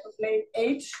first hyperplane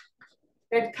H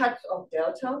that cuts off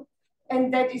delta,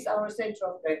 and that is our center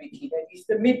of gravity. That is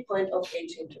the midpoint of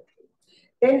H into K.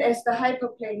 Then, as the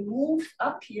hyperplane moves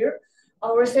up here,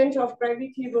 our center of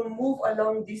gravity will move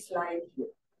along this line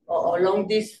here, or along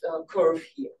this curve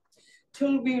here,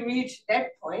 till we reach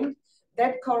that point.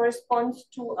 That corresponds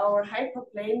to our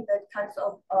hyperplane that cuts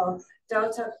off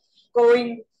delta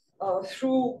going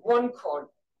through one corner.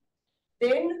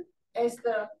 Then, as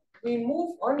we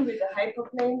move on with the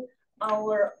hyperplane,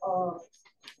 our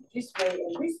this way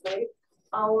and this way,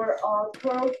 our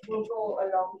curve will go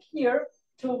along here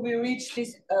till we reach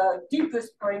this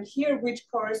deepest point here, which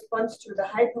corresponds to the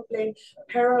hyperplane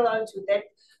parallel to that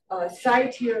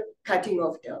side here, cutting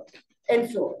off delta, and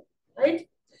so on, right?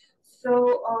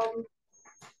 So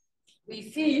we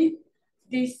see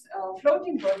this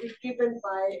floating body given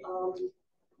by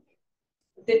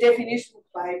the definition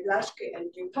by Blaschke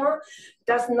and TIFR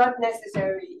does not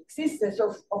necessarily exist. And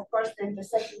so, of course, then the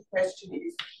second question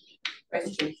is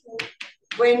question 2.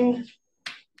 When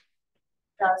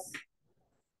does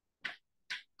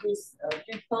this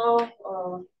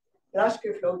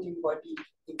TIFR-Blaschke floating body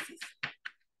exist?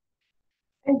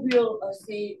 And we'll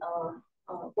see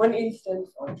one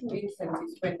instance or 2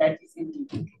 instances when that is indeed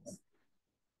the case.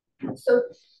 So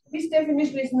this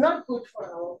definition is not good for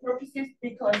our purposes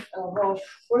because, well,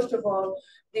 first of all,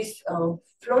 this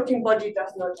floating body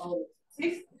does not always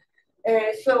exist.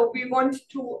 So we want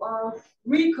to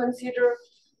reconsider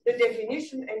the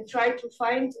definition and try to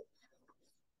find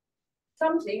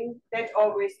something that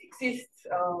always exists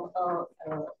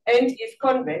and is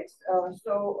convex,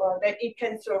 so that it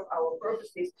can serve our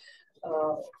purposes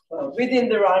within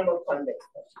the realm of convex.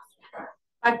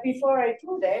 But before I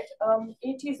do that,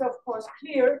 it is of course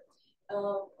clear,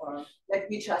 or let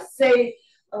me just say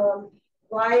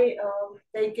why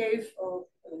they gave,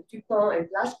 Dupin and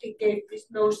Blaschke gave this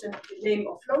notion the name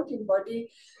of floating body.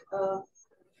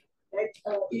 That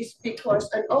is because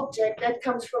an object that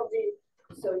comes from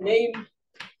the name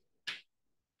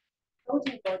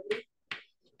floating body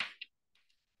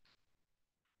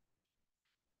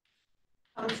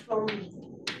comes from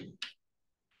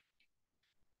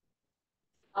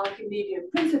Archimedean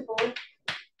principle.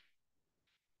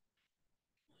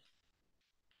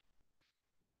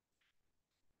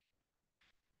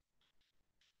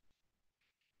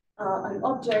 An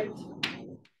object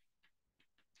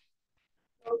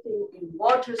floating in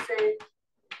water, say,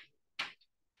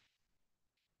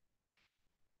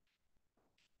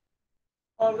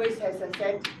 always has a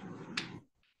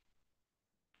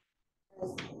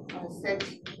set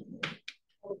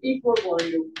of equal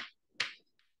volume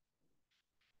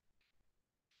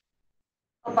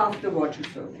above the water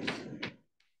surface.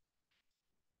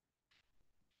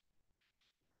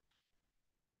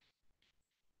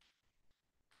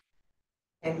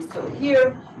 And so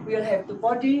here we'll have the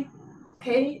body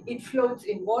K, it floats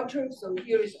in water. So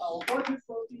here is our water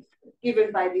floating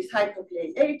given by this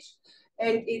hyperplane H,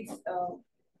 and it's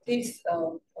this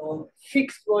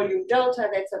fixed volume delta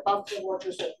that's above the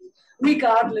water surface,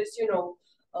 regardless,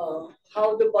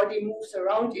 how the body moves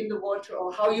around in the water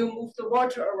or how you move the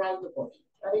water around the body,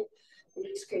 right? In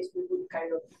this case, we would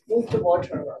kind of move the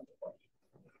water around the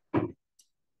body.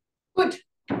 Good.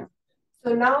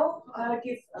 So now I'll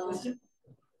give question.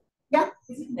 Yeah.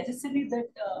 Is it necessary that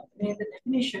in the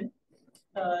definition,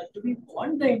 do we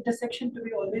want the intersection to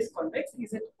be always convex?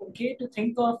 Is it okay to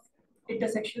think of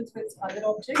intersections with other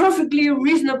objects? Perfectly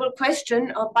reasonable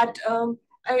question, but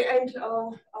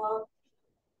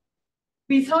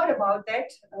we thought about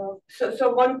that.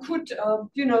 So one could,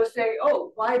 say,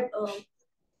 oh, why?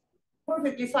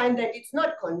 Perfectly fine that it's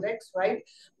not convex, right?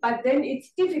 But then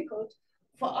it's difficult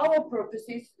for our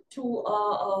purposes to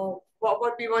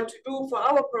what we want to do for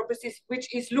our purposes,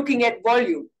 which is looking at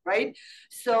volume, right?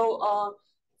 So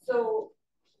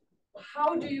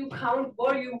how do you count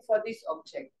volume for this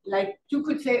object? Like you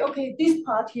could say, okay, this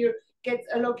part here gets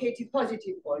allocated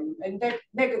positive volume and that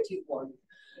negative volume,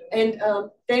 and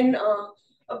then.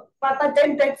 But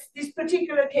then that's this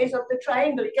particular case of the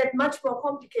triangle. It gets much more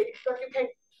complicated because you can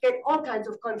get all kinds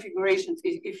of configurations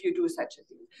if you do such a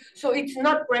thing. So it's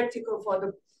not practical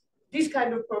for this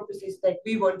kind of purposes that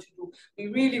we want to do. We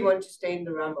really want to stay in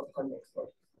the realm of convex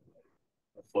volume.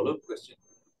 A follow-up question.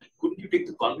 Couldn't you take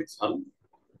the convex hull?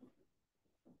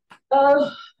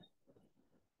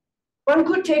 One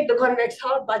could take the convex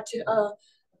hull, but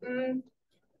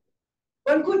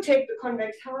one could take the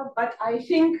convex hull, but I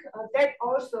think that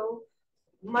also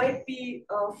might be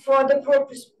for the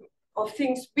purpose of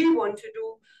things we want to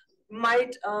do,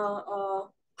 might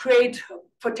create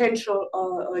potential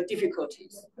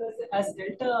difficulties. Because as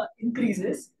delta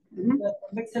increases, the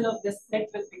convex hull of this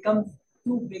set will become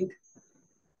too big.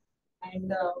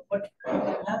 And what we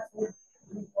have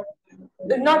what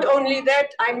Not only that,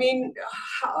 I mean,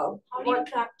 How do you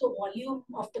track the volume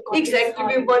of the convex exactly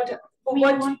hull? we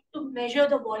want to measure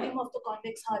the volume of the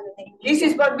convex hull. this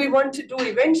is what we want to do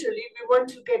eventually. We want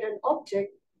to get an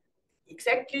object,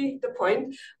 exactly the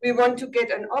point. We want to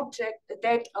get an object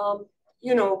that,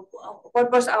 you know,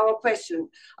 what was our question?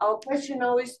 Our question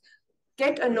now is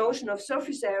get a notion of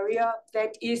surface area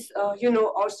that is, you know,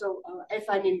 also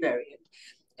affine invariant.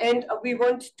 And we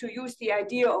want to use the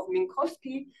idea of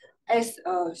Minkowski as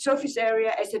surface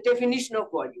area as a definition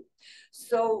of volume.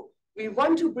 So we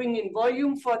want to bring in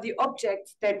volume for the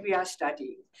objects that we are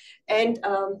studying. And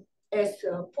as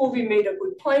Povi made a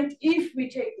good point, if we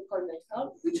take the convex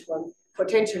hull, which one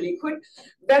potentially could,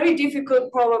 very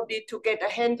difficult probably to get a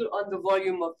handle on the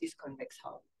volume of this convex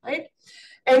hull, right?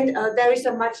 And there is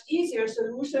a much easier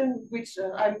solution, which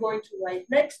I'm going to write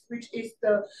next, which is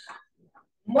to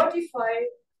modify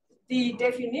the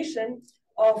definition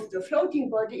of the floating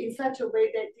body in such a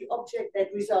way that the object that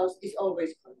results is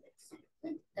always convex.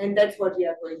 And that's what we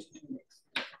are going to do next.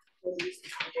 So this is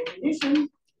the definition.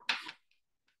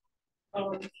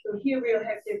 So here we'll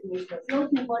have definition of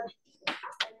floating body.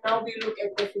 And now we look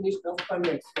at definition of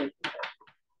convex floating body.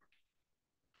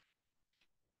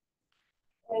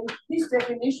 And this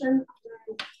definition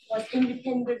was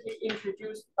independently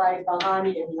introduced by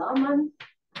Barani and Laumann.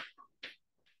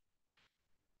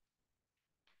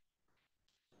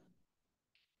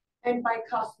 And by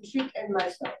Carsten Schick and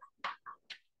myself.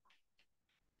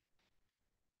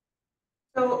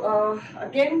 So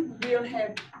again, we'll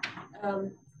have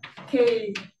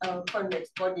K convex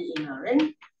body in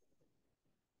Rn.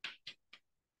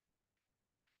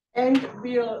 And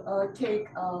we'll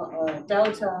take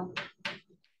delta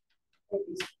that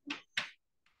is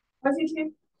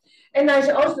positive. And I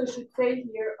also should say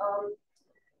here,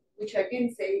 which I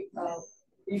didn't say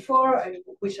before, and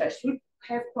which I should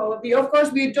have probably. Of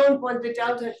course, we don't want the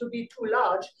delta to be too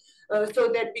large,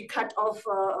 so that we cut off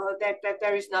that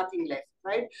there is nothing left,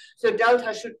 right? So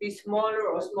delta should be smaller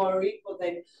or smaller equal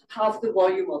than half the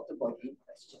volume of the body in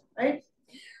question, right?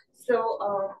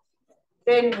 So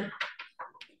then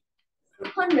the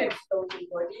convex floating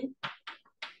body,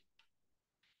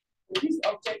 this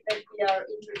object that we are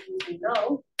introducing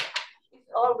now, is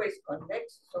always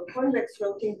convex. So convex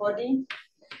floating body.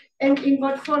 And in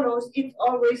what follows, it's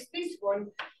always this one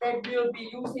that we'll be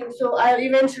using. So I'll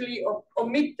eventually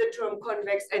omit the term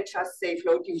convex and just say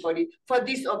floating body for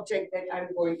this object that I'm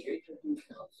going to introduce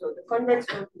now. So the convex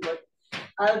floating body,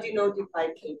 I'll denote it by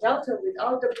K delta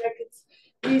without the brackets,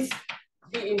 is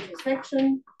the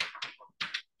intersection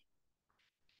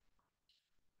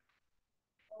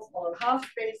of all half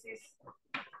spaces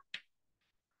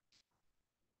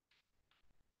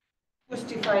whose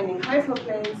defining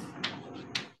hyperplanes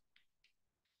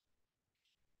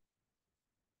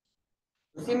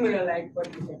similar like what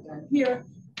we have done here,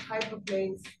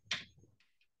 hyperplanes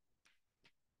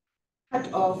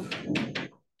cut off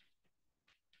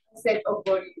a set of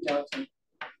volume delta.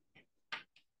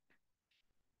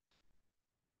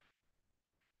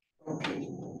 Okay.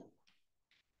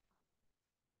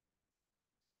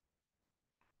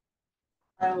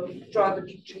 I'll draw the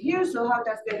picture here. So how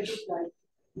does that look like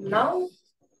now?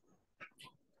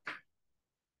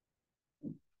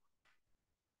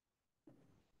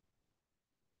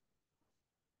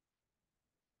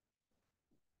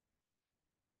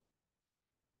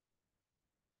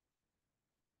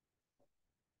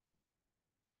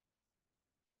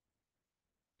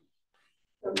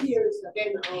 So here is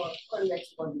again our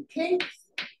convex body K.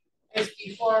 As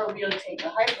before, we'll take a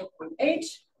hyperplane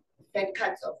H that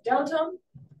cuts off delta.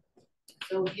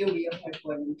 So here we have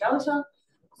volume delta.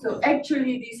 So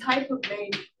actually, this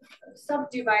hyperplane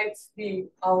subdivides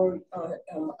our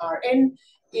Rn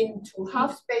into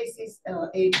half spaces.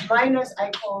 H minus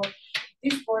I call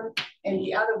this one, and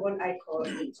the other one I call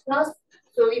H plus.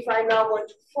 So if I now want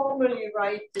to formally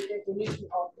write the definition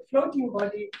of the floating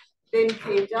body, then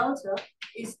K delta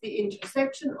is the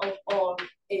intersection of all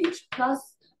H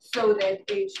plus, so that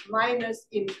H minus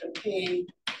into K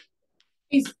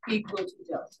is equal to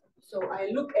delta. So I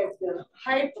look at the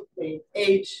hyperplane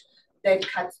H that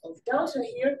cuts off delta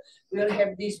here. We'll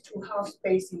have these two half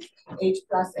spaces, H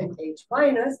plus and H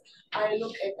minus. I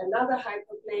look at another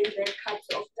hyperplane that cuts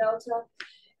off delta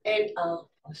and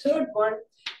a third one.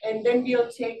 And then we'll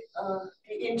take the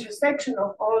intersection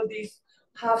of all these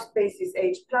half spaces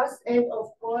H plus. And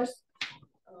of course,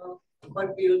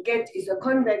 what we'll get is a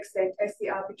convex set as the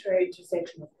arbitrary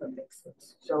intersection of convex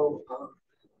sets. So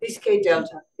this K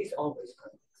delta is always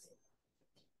convex.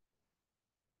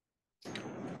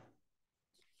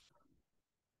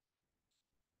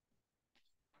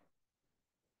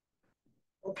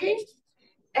 Okay,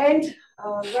 And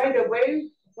right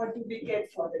away, what do we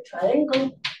get for the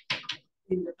triangle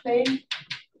in the plane?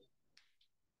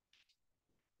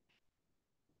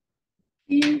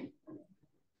 T.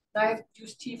 I have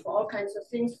used T for all kinds of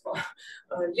things, for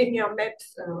linear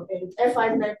maps and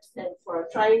affine maps, and for a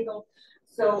triangle.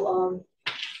 So,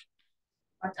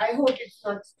 but I hope it's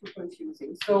not too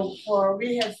confusing. So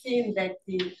we have seen that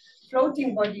the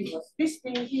floating body was this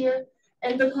thing here,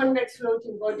 and the convex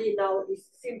floating body now is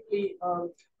simply,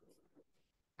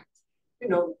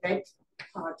 that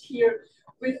part here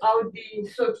without the,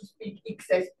 so to speak,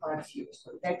 excess part here.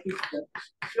 So that is the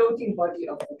floating body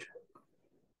of the triangle.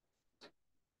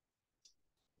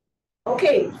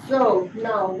 Okay, so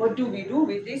now what do we do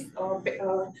with this?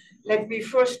 Let me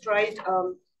first write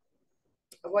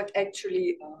what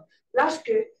actually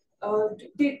Blaschke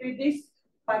did with this.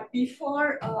 But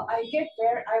before I get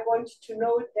there, I want to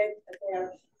note that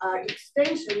there are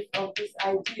extensions of this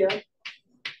idea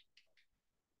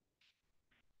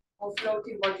of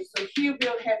floating bodies. So here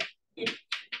we'll have it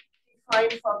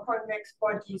defined for convex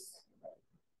bodies.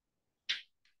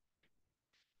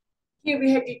 Here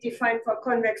we had it defined for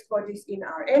convex bodies in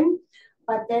Rn,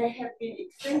 but there have been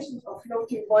extensions of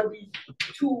floating body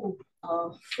to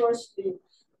firstly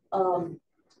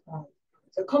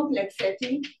the complex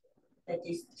setting, that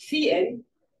is Cn.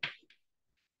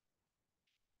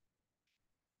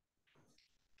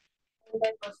 And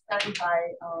that was done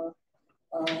by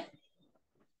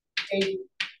David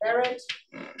Barrett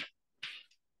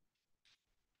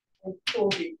and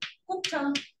Toby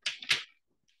Gupta.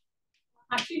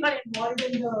 Actually not involved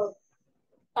in the,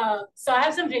 so I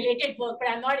have some related work, but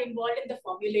I'm not involved in the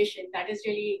formulation. That is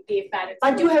really Dave Barrett's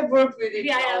But work. you have worked with it.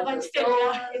 Yeah, but still.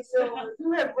 So, so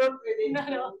you have worked with it.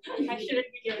 No, I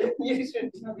shouldn't be given. You should.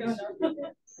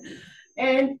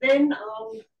 And then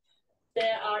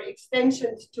there are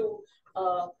extensions to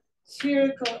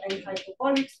spherical and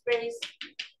hyperbolic space.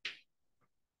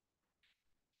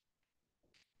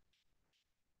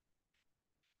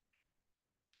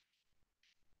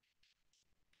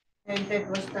 And that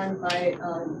was done by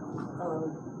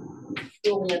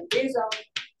Florian Weser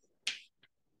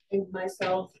and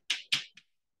myself.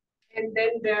 And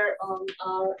then there are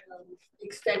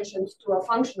extensions to a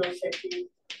functional setting.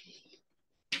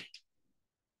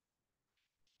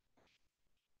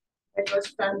 That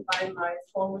was done by my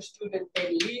former student,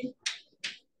 Ben Lee,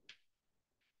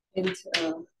 and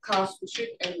Carsten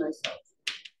Schütt and myself.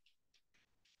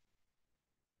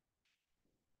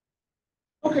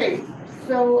 Okay,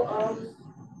 so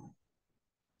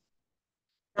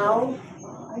now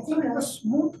I think in the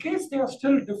smooth case, they are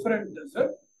still different, is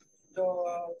it? The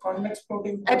convex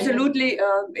floating body. absolutely,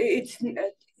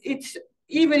 it's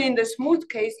even in the smooth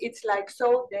case, it's like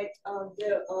so that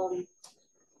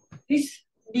this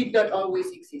need not always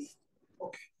exist.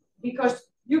 Okay, because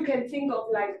you can think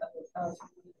of like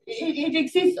it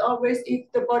exists always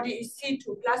if the body is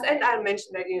C2 plus, and I'll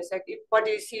mention that in a second. If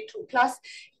body is C2 plus,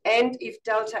 and if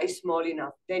delta is small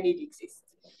enough, then it exists.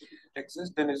 If it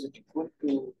exists, then is it equal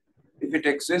to? If it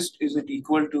exists, is it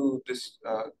equal to this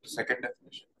second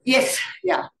definition? Yes,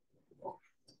 yeah.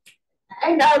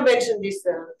 And I'll mention this.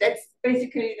 That's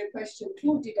basically the question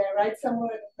 2. Did I write somewhere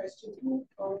the question 2?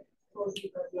 Or we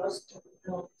got lost?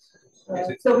 No.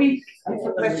 So we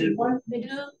answer question 1.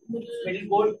 Middle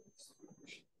board.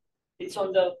 It's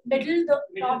on the middle, the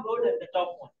middle top board at the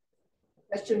top one.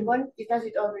 Question 1. It does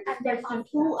it already. And then Question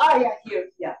after 2. Ah, yeah,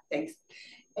 here. Yeah, thanks.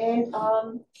 And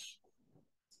I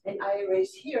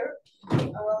erase here.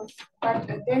 But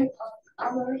then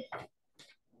our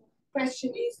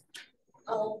question is,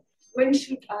 when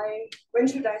should I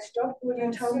stop? Will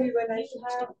you tell me when I should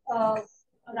stop?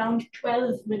 around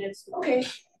 12 minutes. Okay.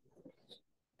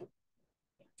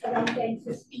 Around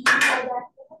 10:15.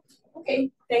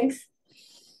 Okay, thanks.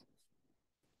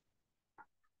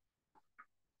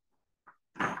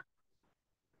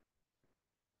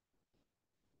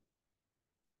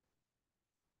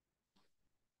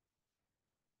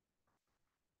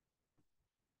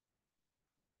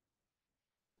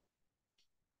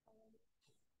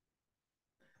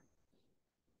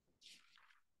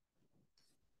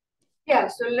 Yeah,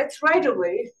 so let's right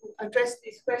away address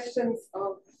these questions.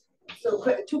 So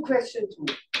 2 questions.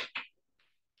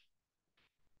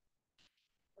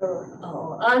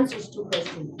 Answers to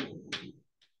questions.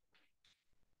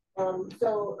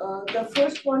 So the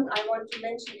first one I want to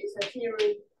mention is a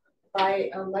theory by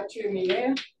Mathieu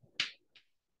Miller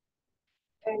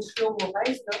and Shlomo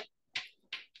Reisner,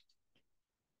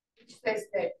 which says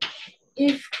that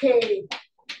if K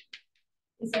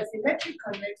is a symmetric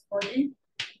convex body,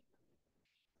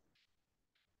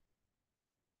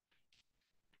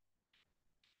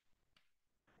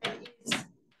 it is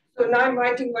now I'm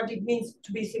writing what it means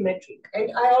to be symmetric.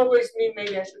 And I always mean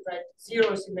maybe I should write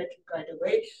zero symmetric right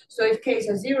away. So if K is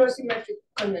a zero symmetric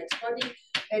convex body,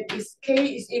 that is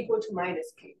K is equal to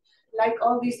minus K. Like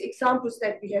all these examples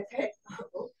that we have had,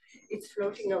 it's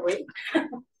floating away.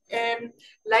 And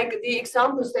like the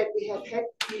examples that we have had,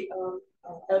 the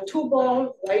L2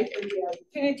 ball, right, and the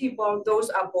infinity ball, those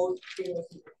are both zero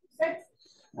symmetric sets.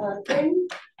 Then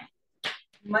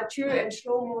Mathieu and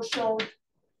Shlomo showed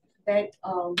that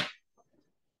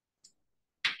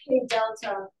K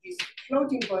delta, this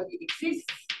floating body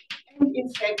exists, and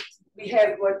in fact we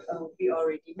have what we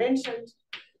already mentioned,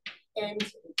 and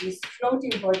this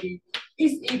floating body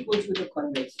is equal to the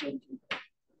convex floating body.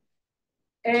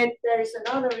 And there is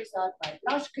another result by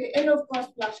Blaschke, and of course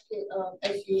Blaschke,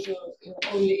 as usual,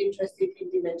 only interested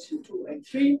in dimension 2 and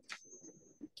 3.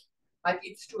 But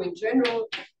it's true in general.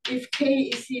 If K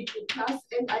is C2 plus,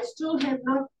 and I still have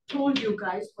not told you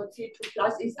guys what C2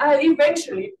 plus is, I'll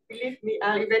eventually, believe me,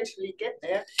 I'll eventually get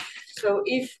there. So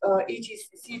if it is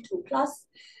C2 plus,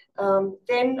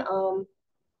 then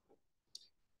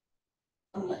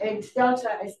and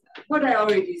delta is what I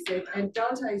already said, and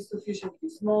delta is sufficiently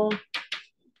small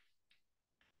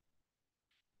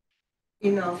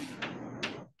enough,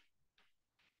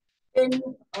 then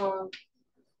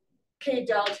K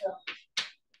delta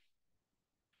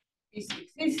this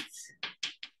exists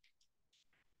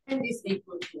and is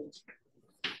equal to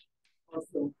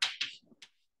also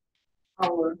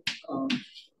our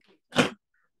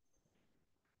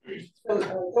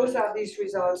so those are these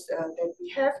results that we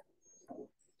have,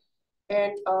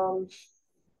 and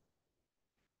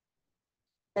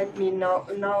let me now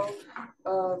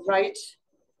write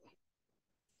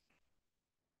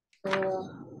a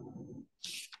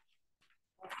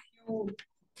few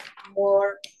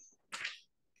more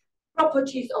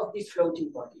properties of this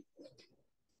floating body.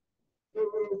 We're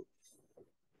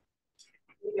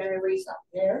going to erase up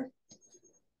there.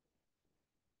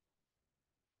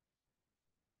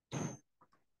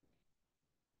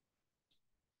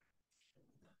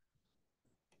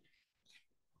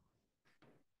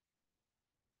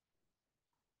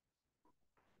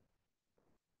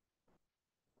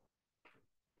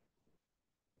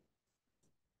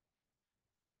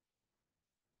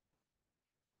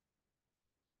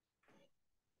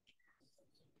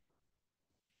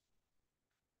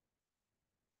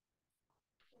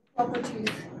 Properties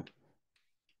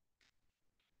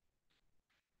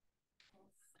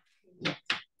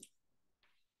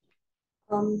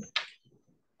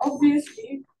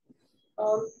obviously,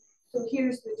 so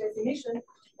here's the definition.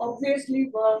 Obviously,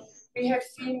 well, we have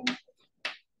seen,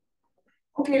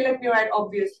 okay, let me write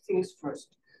obvious things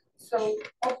first. So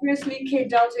obviously, K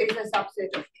delta is a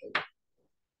subset of K.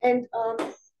 And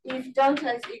if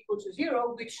delta is equal to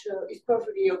 0, which is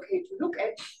perfectly okay to look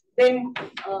at, then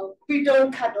we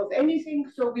don't cut off anything,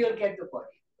 so we'll get the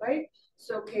body, right?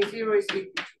 So K0 is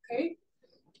equal to K.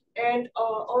 And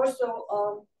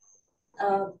also,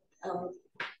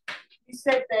 we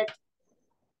said that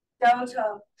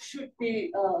delta should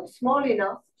be small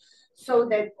enough so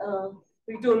that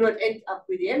we do not end up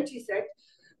with the empty set.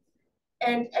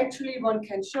 And actually, one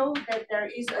can show that there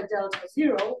is a delta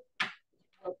 0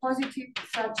 positive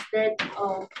such that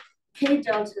K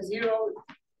delta 0,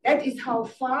 that is how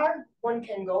far one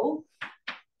can go,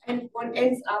 and one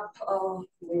ends up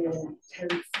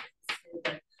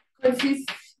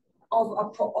consists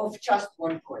of just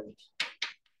one point.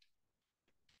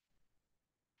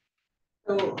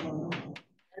 So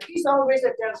there is always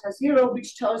a delta 0,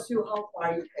 which tells you how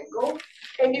far you can go.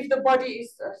 And if the body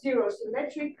is zero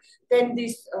symmetric, then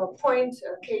this point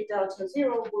K delta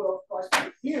 0 will of course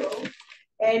be 0.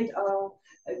 And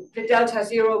the delta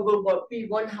 0 will be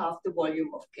 1/2 the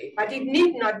volume of K. But it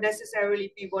need not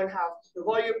necessarily be 1/2 the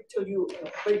volume till you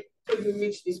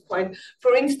reach this point.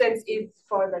 For instance, if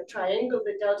for the triangle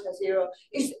the delta 0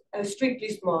 is strictly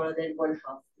smaller than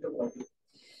 1/2 the volume.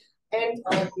 And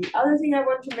the other thing I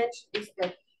want to mention is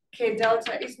that K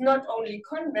delta is not only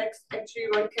convex, actually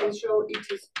one can show it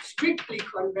is strictly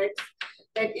convex.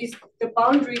 That is, the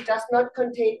boundary does not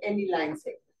contain any line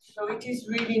segments. So it is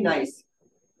really nice.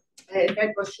 And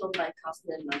that was shown by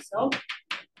Carsten and myself.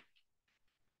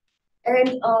 And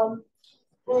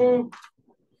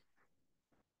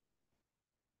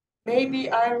maybe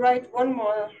I write one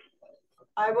more.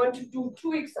 I want to do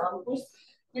 2 examples.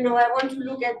 You know, I want to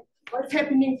look at what's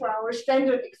happening for our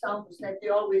standard examples that we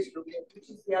always look at, which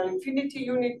is the infinity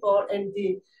unit ball and the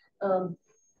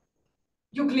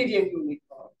Euclidean unit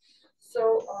ball. So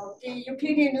the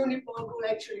Euclidean unit ball will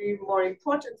actually be more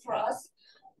important for us.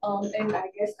 And I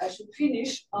guess I should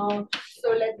finish. So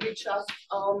let me just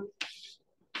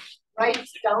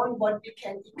writes down what we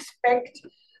can expect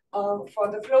for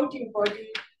the floating body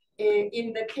in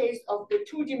the case of the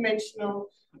two-dimensional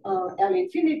L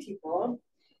infinity ball.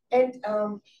 And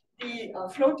the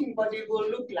floating body will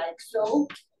look like so.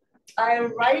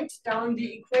 I'll write down the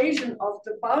equation of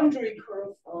the boundary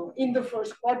curve in the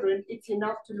first quadrant. It's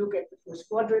enough to look at the first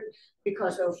quadrant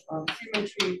because of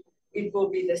symmetry. It will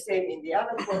be the same in the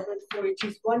other quadrant. So it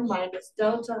is 1 minus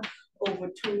delta over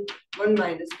 2, 1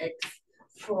 minus x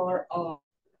for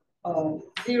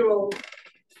 0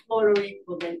 smaller or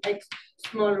equal than x,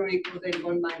 smaller or equal than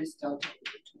 1 minus delta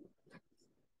over 2.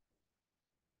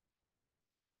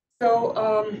 So,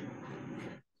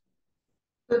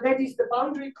 so that is the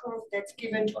boundary curve that's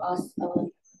given to us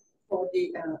for the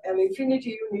L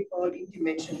infinity unit ball in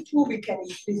dimension 2. We can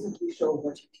explicitly show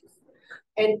what it is.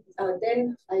 And then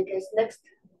I guess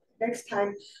next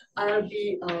time I'll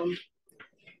be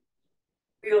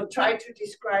we'll try to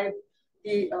describe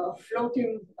the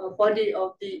floating body of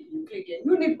the Euclidean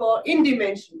unit ball in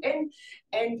dimension n.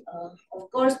 And of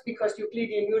course, because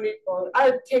Euclidean unit ball,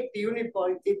 I'll take the unit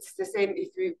ball. It's the same if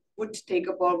we would take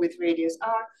a ball with radius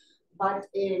r, but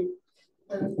in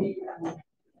the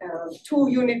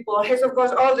 2-unit ball has, of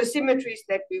course, all the symmetries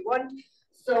that we want.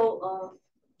 So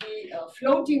the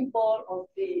floating ball of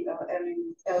the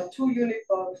L2-unit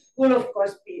ball will, of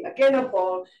course, be again a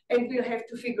ball, and we'll have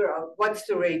to figure out what's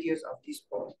the radius of this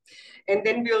ball. And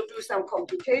then we'll do some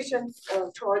computations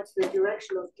towards the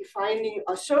direction of defining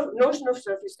a notion of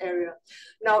surface area,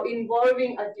 now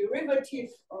involving a derivative,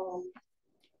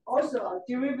 also a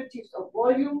derivatives of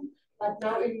volume, but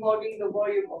now involving the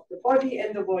volume of the body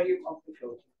and the volume of the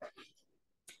floating body.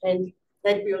 And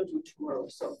that we'll do tomorrow.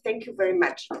 So thank you very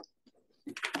much.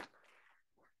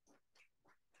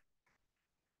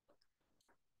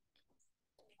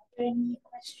 Any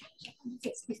questions?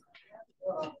 Yes, please.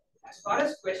 As far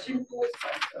as question 2 is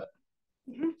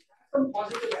concerned, some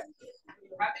positive answers.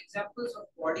 You have examples of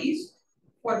bodies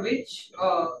for which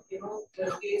the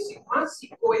sigma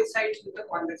coincides with the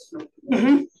convex flow.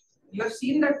 You have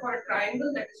seen that for a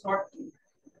triangle that is not true,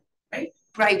 right?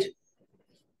 Right.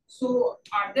 So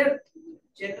are there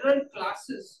general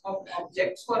classes of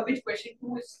objects for which question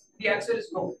 2 is the answer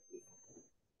is no?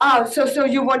 So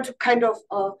you want to kind of,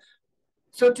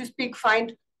 so to speak,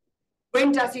 find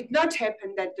when does it not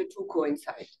happen that the two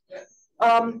coincide?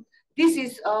 Yeah. This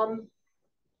is,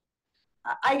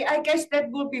 I guess that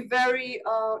will be very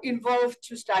involved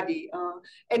to study.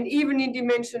 And even in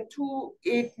dimension 2,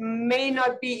 it may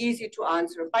not be easy to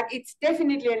answer, but it's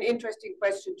definitely an interesting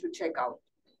question to check out.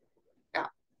 Yeah.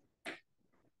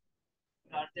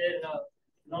 Are there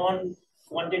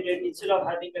non-quantitative, instead of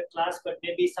having a class, but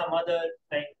maybe some other,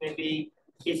 like maybe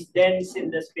it's dense in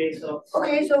the space of.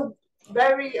 Okay, so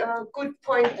very good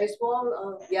point as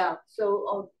well. Yeah,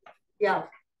 so yeah,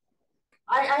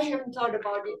 I haven't thought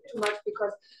about it too much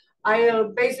because I'll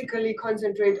basically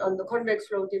concentrate on the convex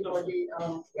floating body.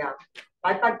 Yeah,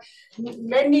 but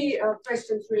many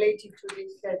questions related to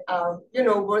this that are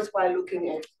worthwhile looking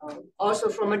at, also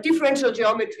from a differential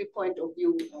geometry point of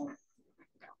view.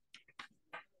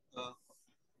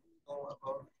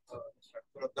 About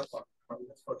structure of the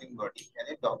convex floating body. Can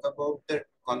I talk about the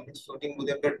convex floating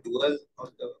body of the dual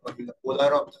of the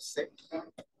polar of the set? Can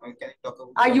I talk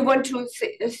about? You want to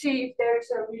see if there's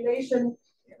a relation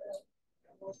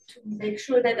to make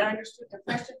sure that I understood the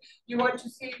question. You want to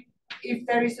see if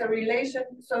there is a relation.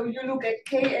 So you look at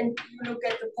K and you look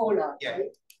at the polar. Yeah.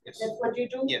 Right? Yes. That's what you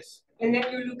do. Yes. And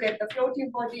then you look at the floating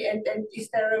body, and then is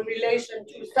there a relation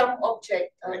to some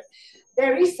object?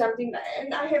 There is something,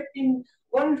 and I have been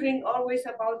wondering always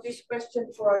about this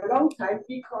question for a long time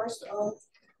because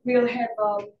we'll have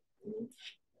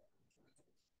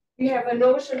we have a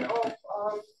notion of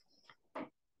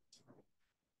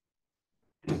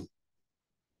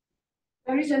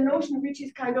there is a notion which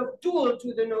is kind of dual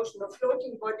to the notion of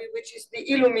floating body, which is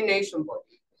the illumination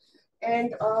body,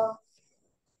 and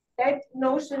that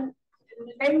notion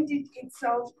lended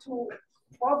itself to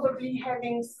probably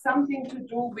having something to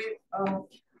do with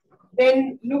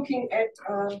then looking at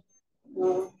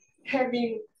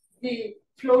having the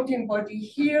floating body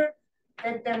here,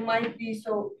 that there might be,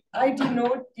 so I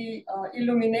denote the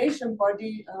illumination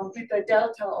body with a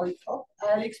delta on top.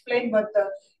 I'll explain what the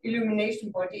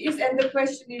illumination body is, and the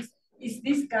question is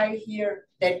this guy here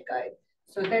that guy?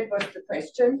 So that was the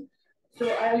question. So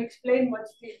I'll explain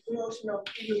what's the notion of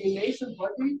illumination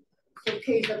body. So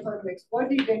K is a convex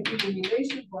body, then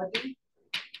illumination body.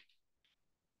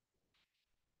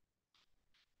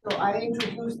 So I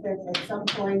introduced that at some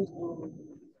point.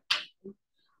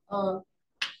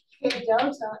 K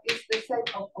delta is the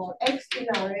set of all x in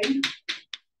Rn.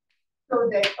 So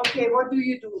that, okay, what do?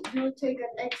 You take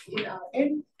an x in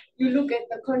Rn, you look at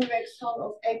the convex hull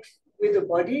of x with the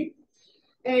body,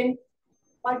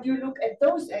 but you look at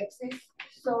those x's,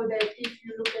 so that if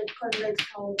you look at convex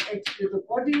hull of x with the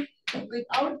body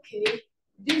without k,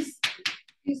 this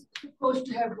is supposed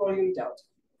to have volume delta,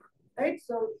 right?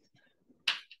 So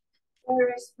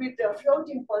whereas with the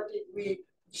floating body, we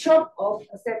chop off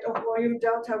a set of volume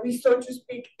delta, we, so to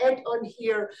speak, add on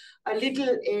here a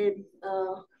little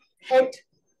head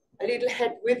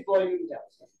with volume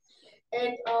delta.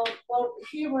 And well,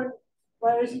 here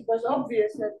whereas it was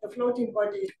obvious that the floating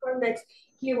body is convex,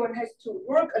 here one has to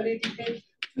work a little bit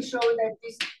to show that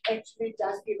this actually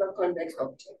does give a convex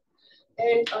object.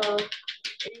 And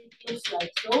it looks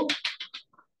like so.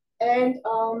 And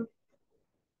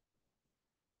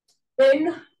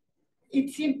then it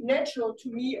seemed natural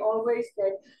to me always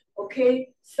that, okay,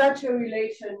 such a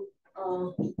relation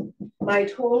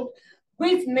might hold,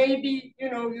 with maybe,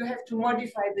 you have to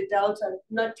modify the delta,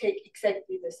 not take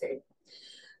exactly the same.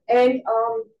 And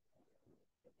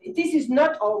this is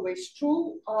not always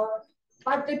true,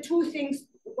 but the two things,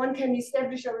 one can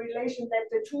establish a relation that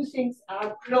the two things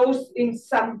are close in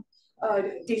some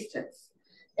distance.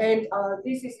 And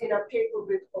this is in a paper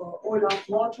with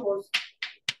Ulam,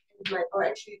 or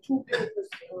actually two papers,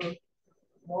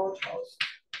 Malthouse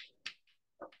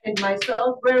and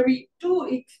myself, where we do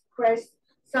express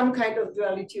some kind of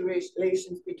duality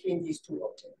relations between these two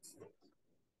objects.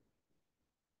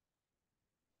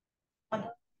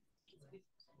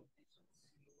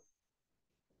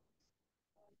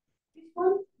 This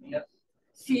one? Yeah.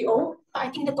 CO? I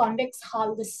think the convex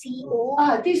hull, the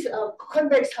CO. This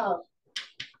convex hull.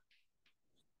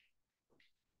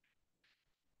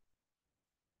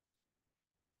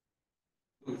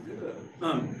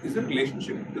 Is there a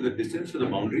relationship to the distance to the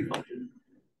boundary function?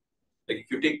 Like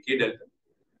if you take k delta,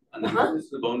 and the distance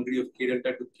to the boundary of k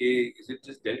delta to k, is it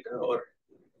just delta or?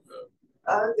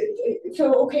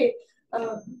 So okay,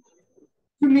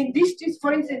 you mean this,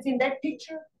 for instance, in that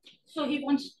picture? So he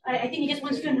wants, I think he just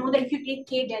wants to know that if you take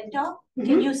k delta,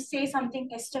 can you say something,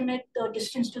 estimate the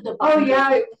distance to the boundary? Oh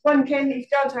yeah, one can, if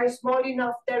delta is small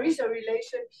enough, there is a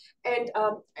relation. And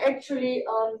actually,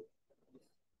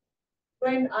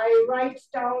 when I write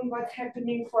down what's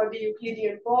happening for the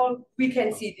Euclidean ball, we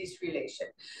can see this relation.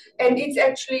 And it's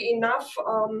actually enough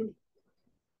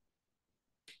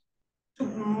to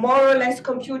more or less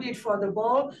compute it for the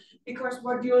ball, because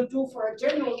what you'll do for a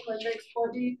general convex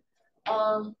body,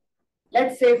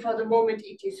 let's say for the moment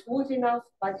it is smooth enough,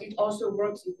 but it also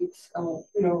works if it's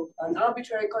an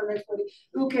arbitrary convex body.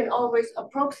 You can always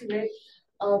approximate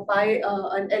by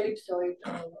an ellipsoid,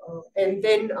 and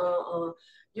then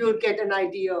you'll get an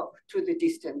idea to the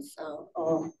distance.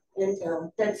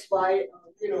 And that's why,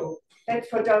 that's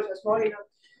for delta small enough.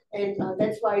 And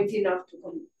that's why it's enough to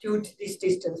compute this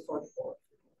distance for the ball.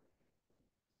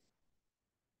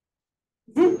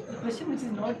 The question which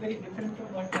is not very different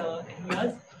from what he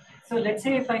asked. So let's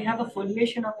say if I have a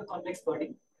foliation of the convex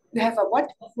body. You have a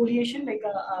what? A foliation, like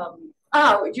a...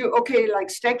 like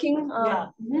stacking? Yeah.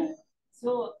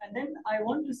 So, and then I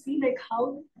want to see like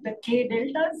how the k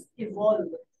deltas evolve.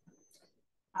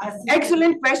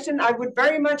 Excellent question. I would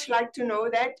very much like to know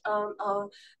that.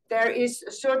 There is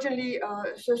certainly,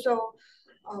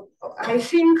 I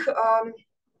think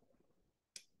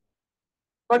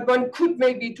what one could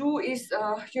maybe do is,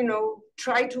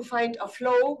 try to find a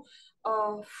flow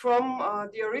from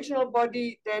the original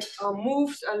body that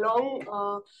moves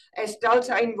along as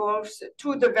delta involves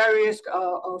to the various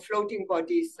floating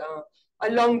bodies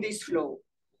along this flow.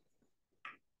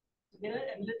 There are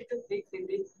analytical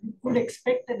ways you could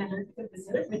expect an analytical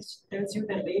result which tells you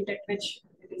the rate at which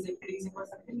it is increasing or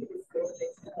something.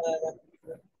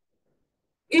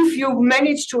 If you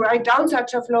manage to write down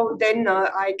such a flow, then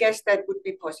I guess that would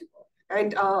be possible.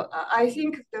 And I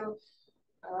think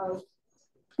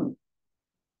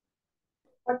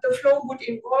what the flow would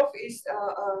involve is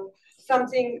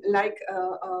something like,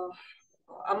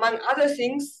 among other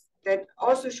things that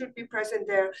also should be present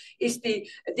there, is the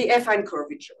affine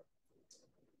curvature.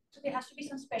 So there has to be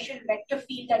some special vector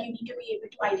field that you need to be able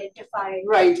to identify.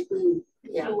 Right.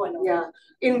 Yeah.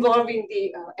 Involving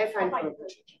the affine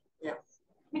curvature. Yeah. I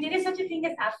mean, there is such a thing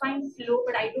as affine flow,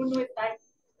 but I don't know if that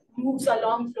moves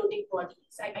along floating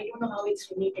bodies. I don't know how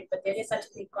it's related, but there is such a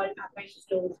thing called affine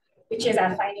flow, which is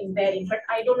affine invariant, but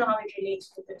I don't know how it relates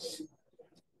to this.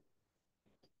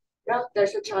 Yeah,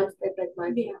 there's a chance that that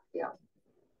might be. Yeah.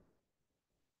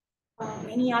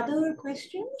 Any other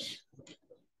questions?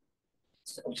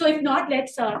 So if not,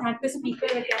 let's thank the speaker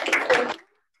again. So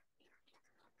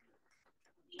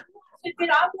if there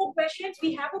are more questions,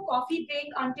 we have a coffee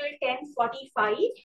break until 10:45.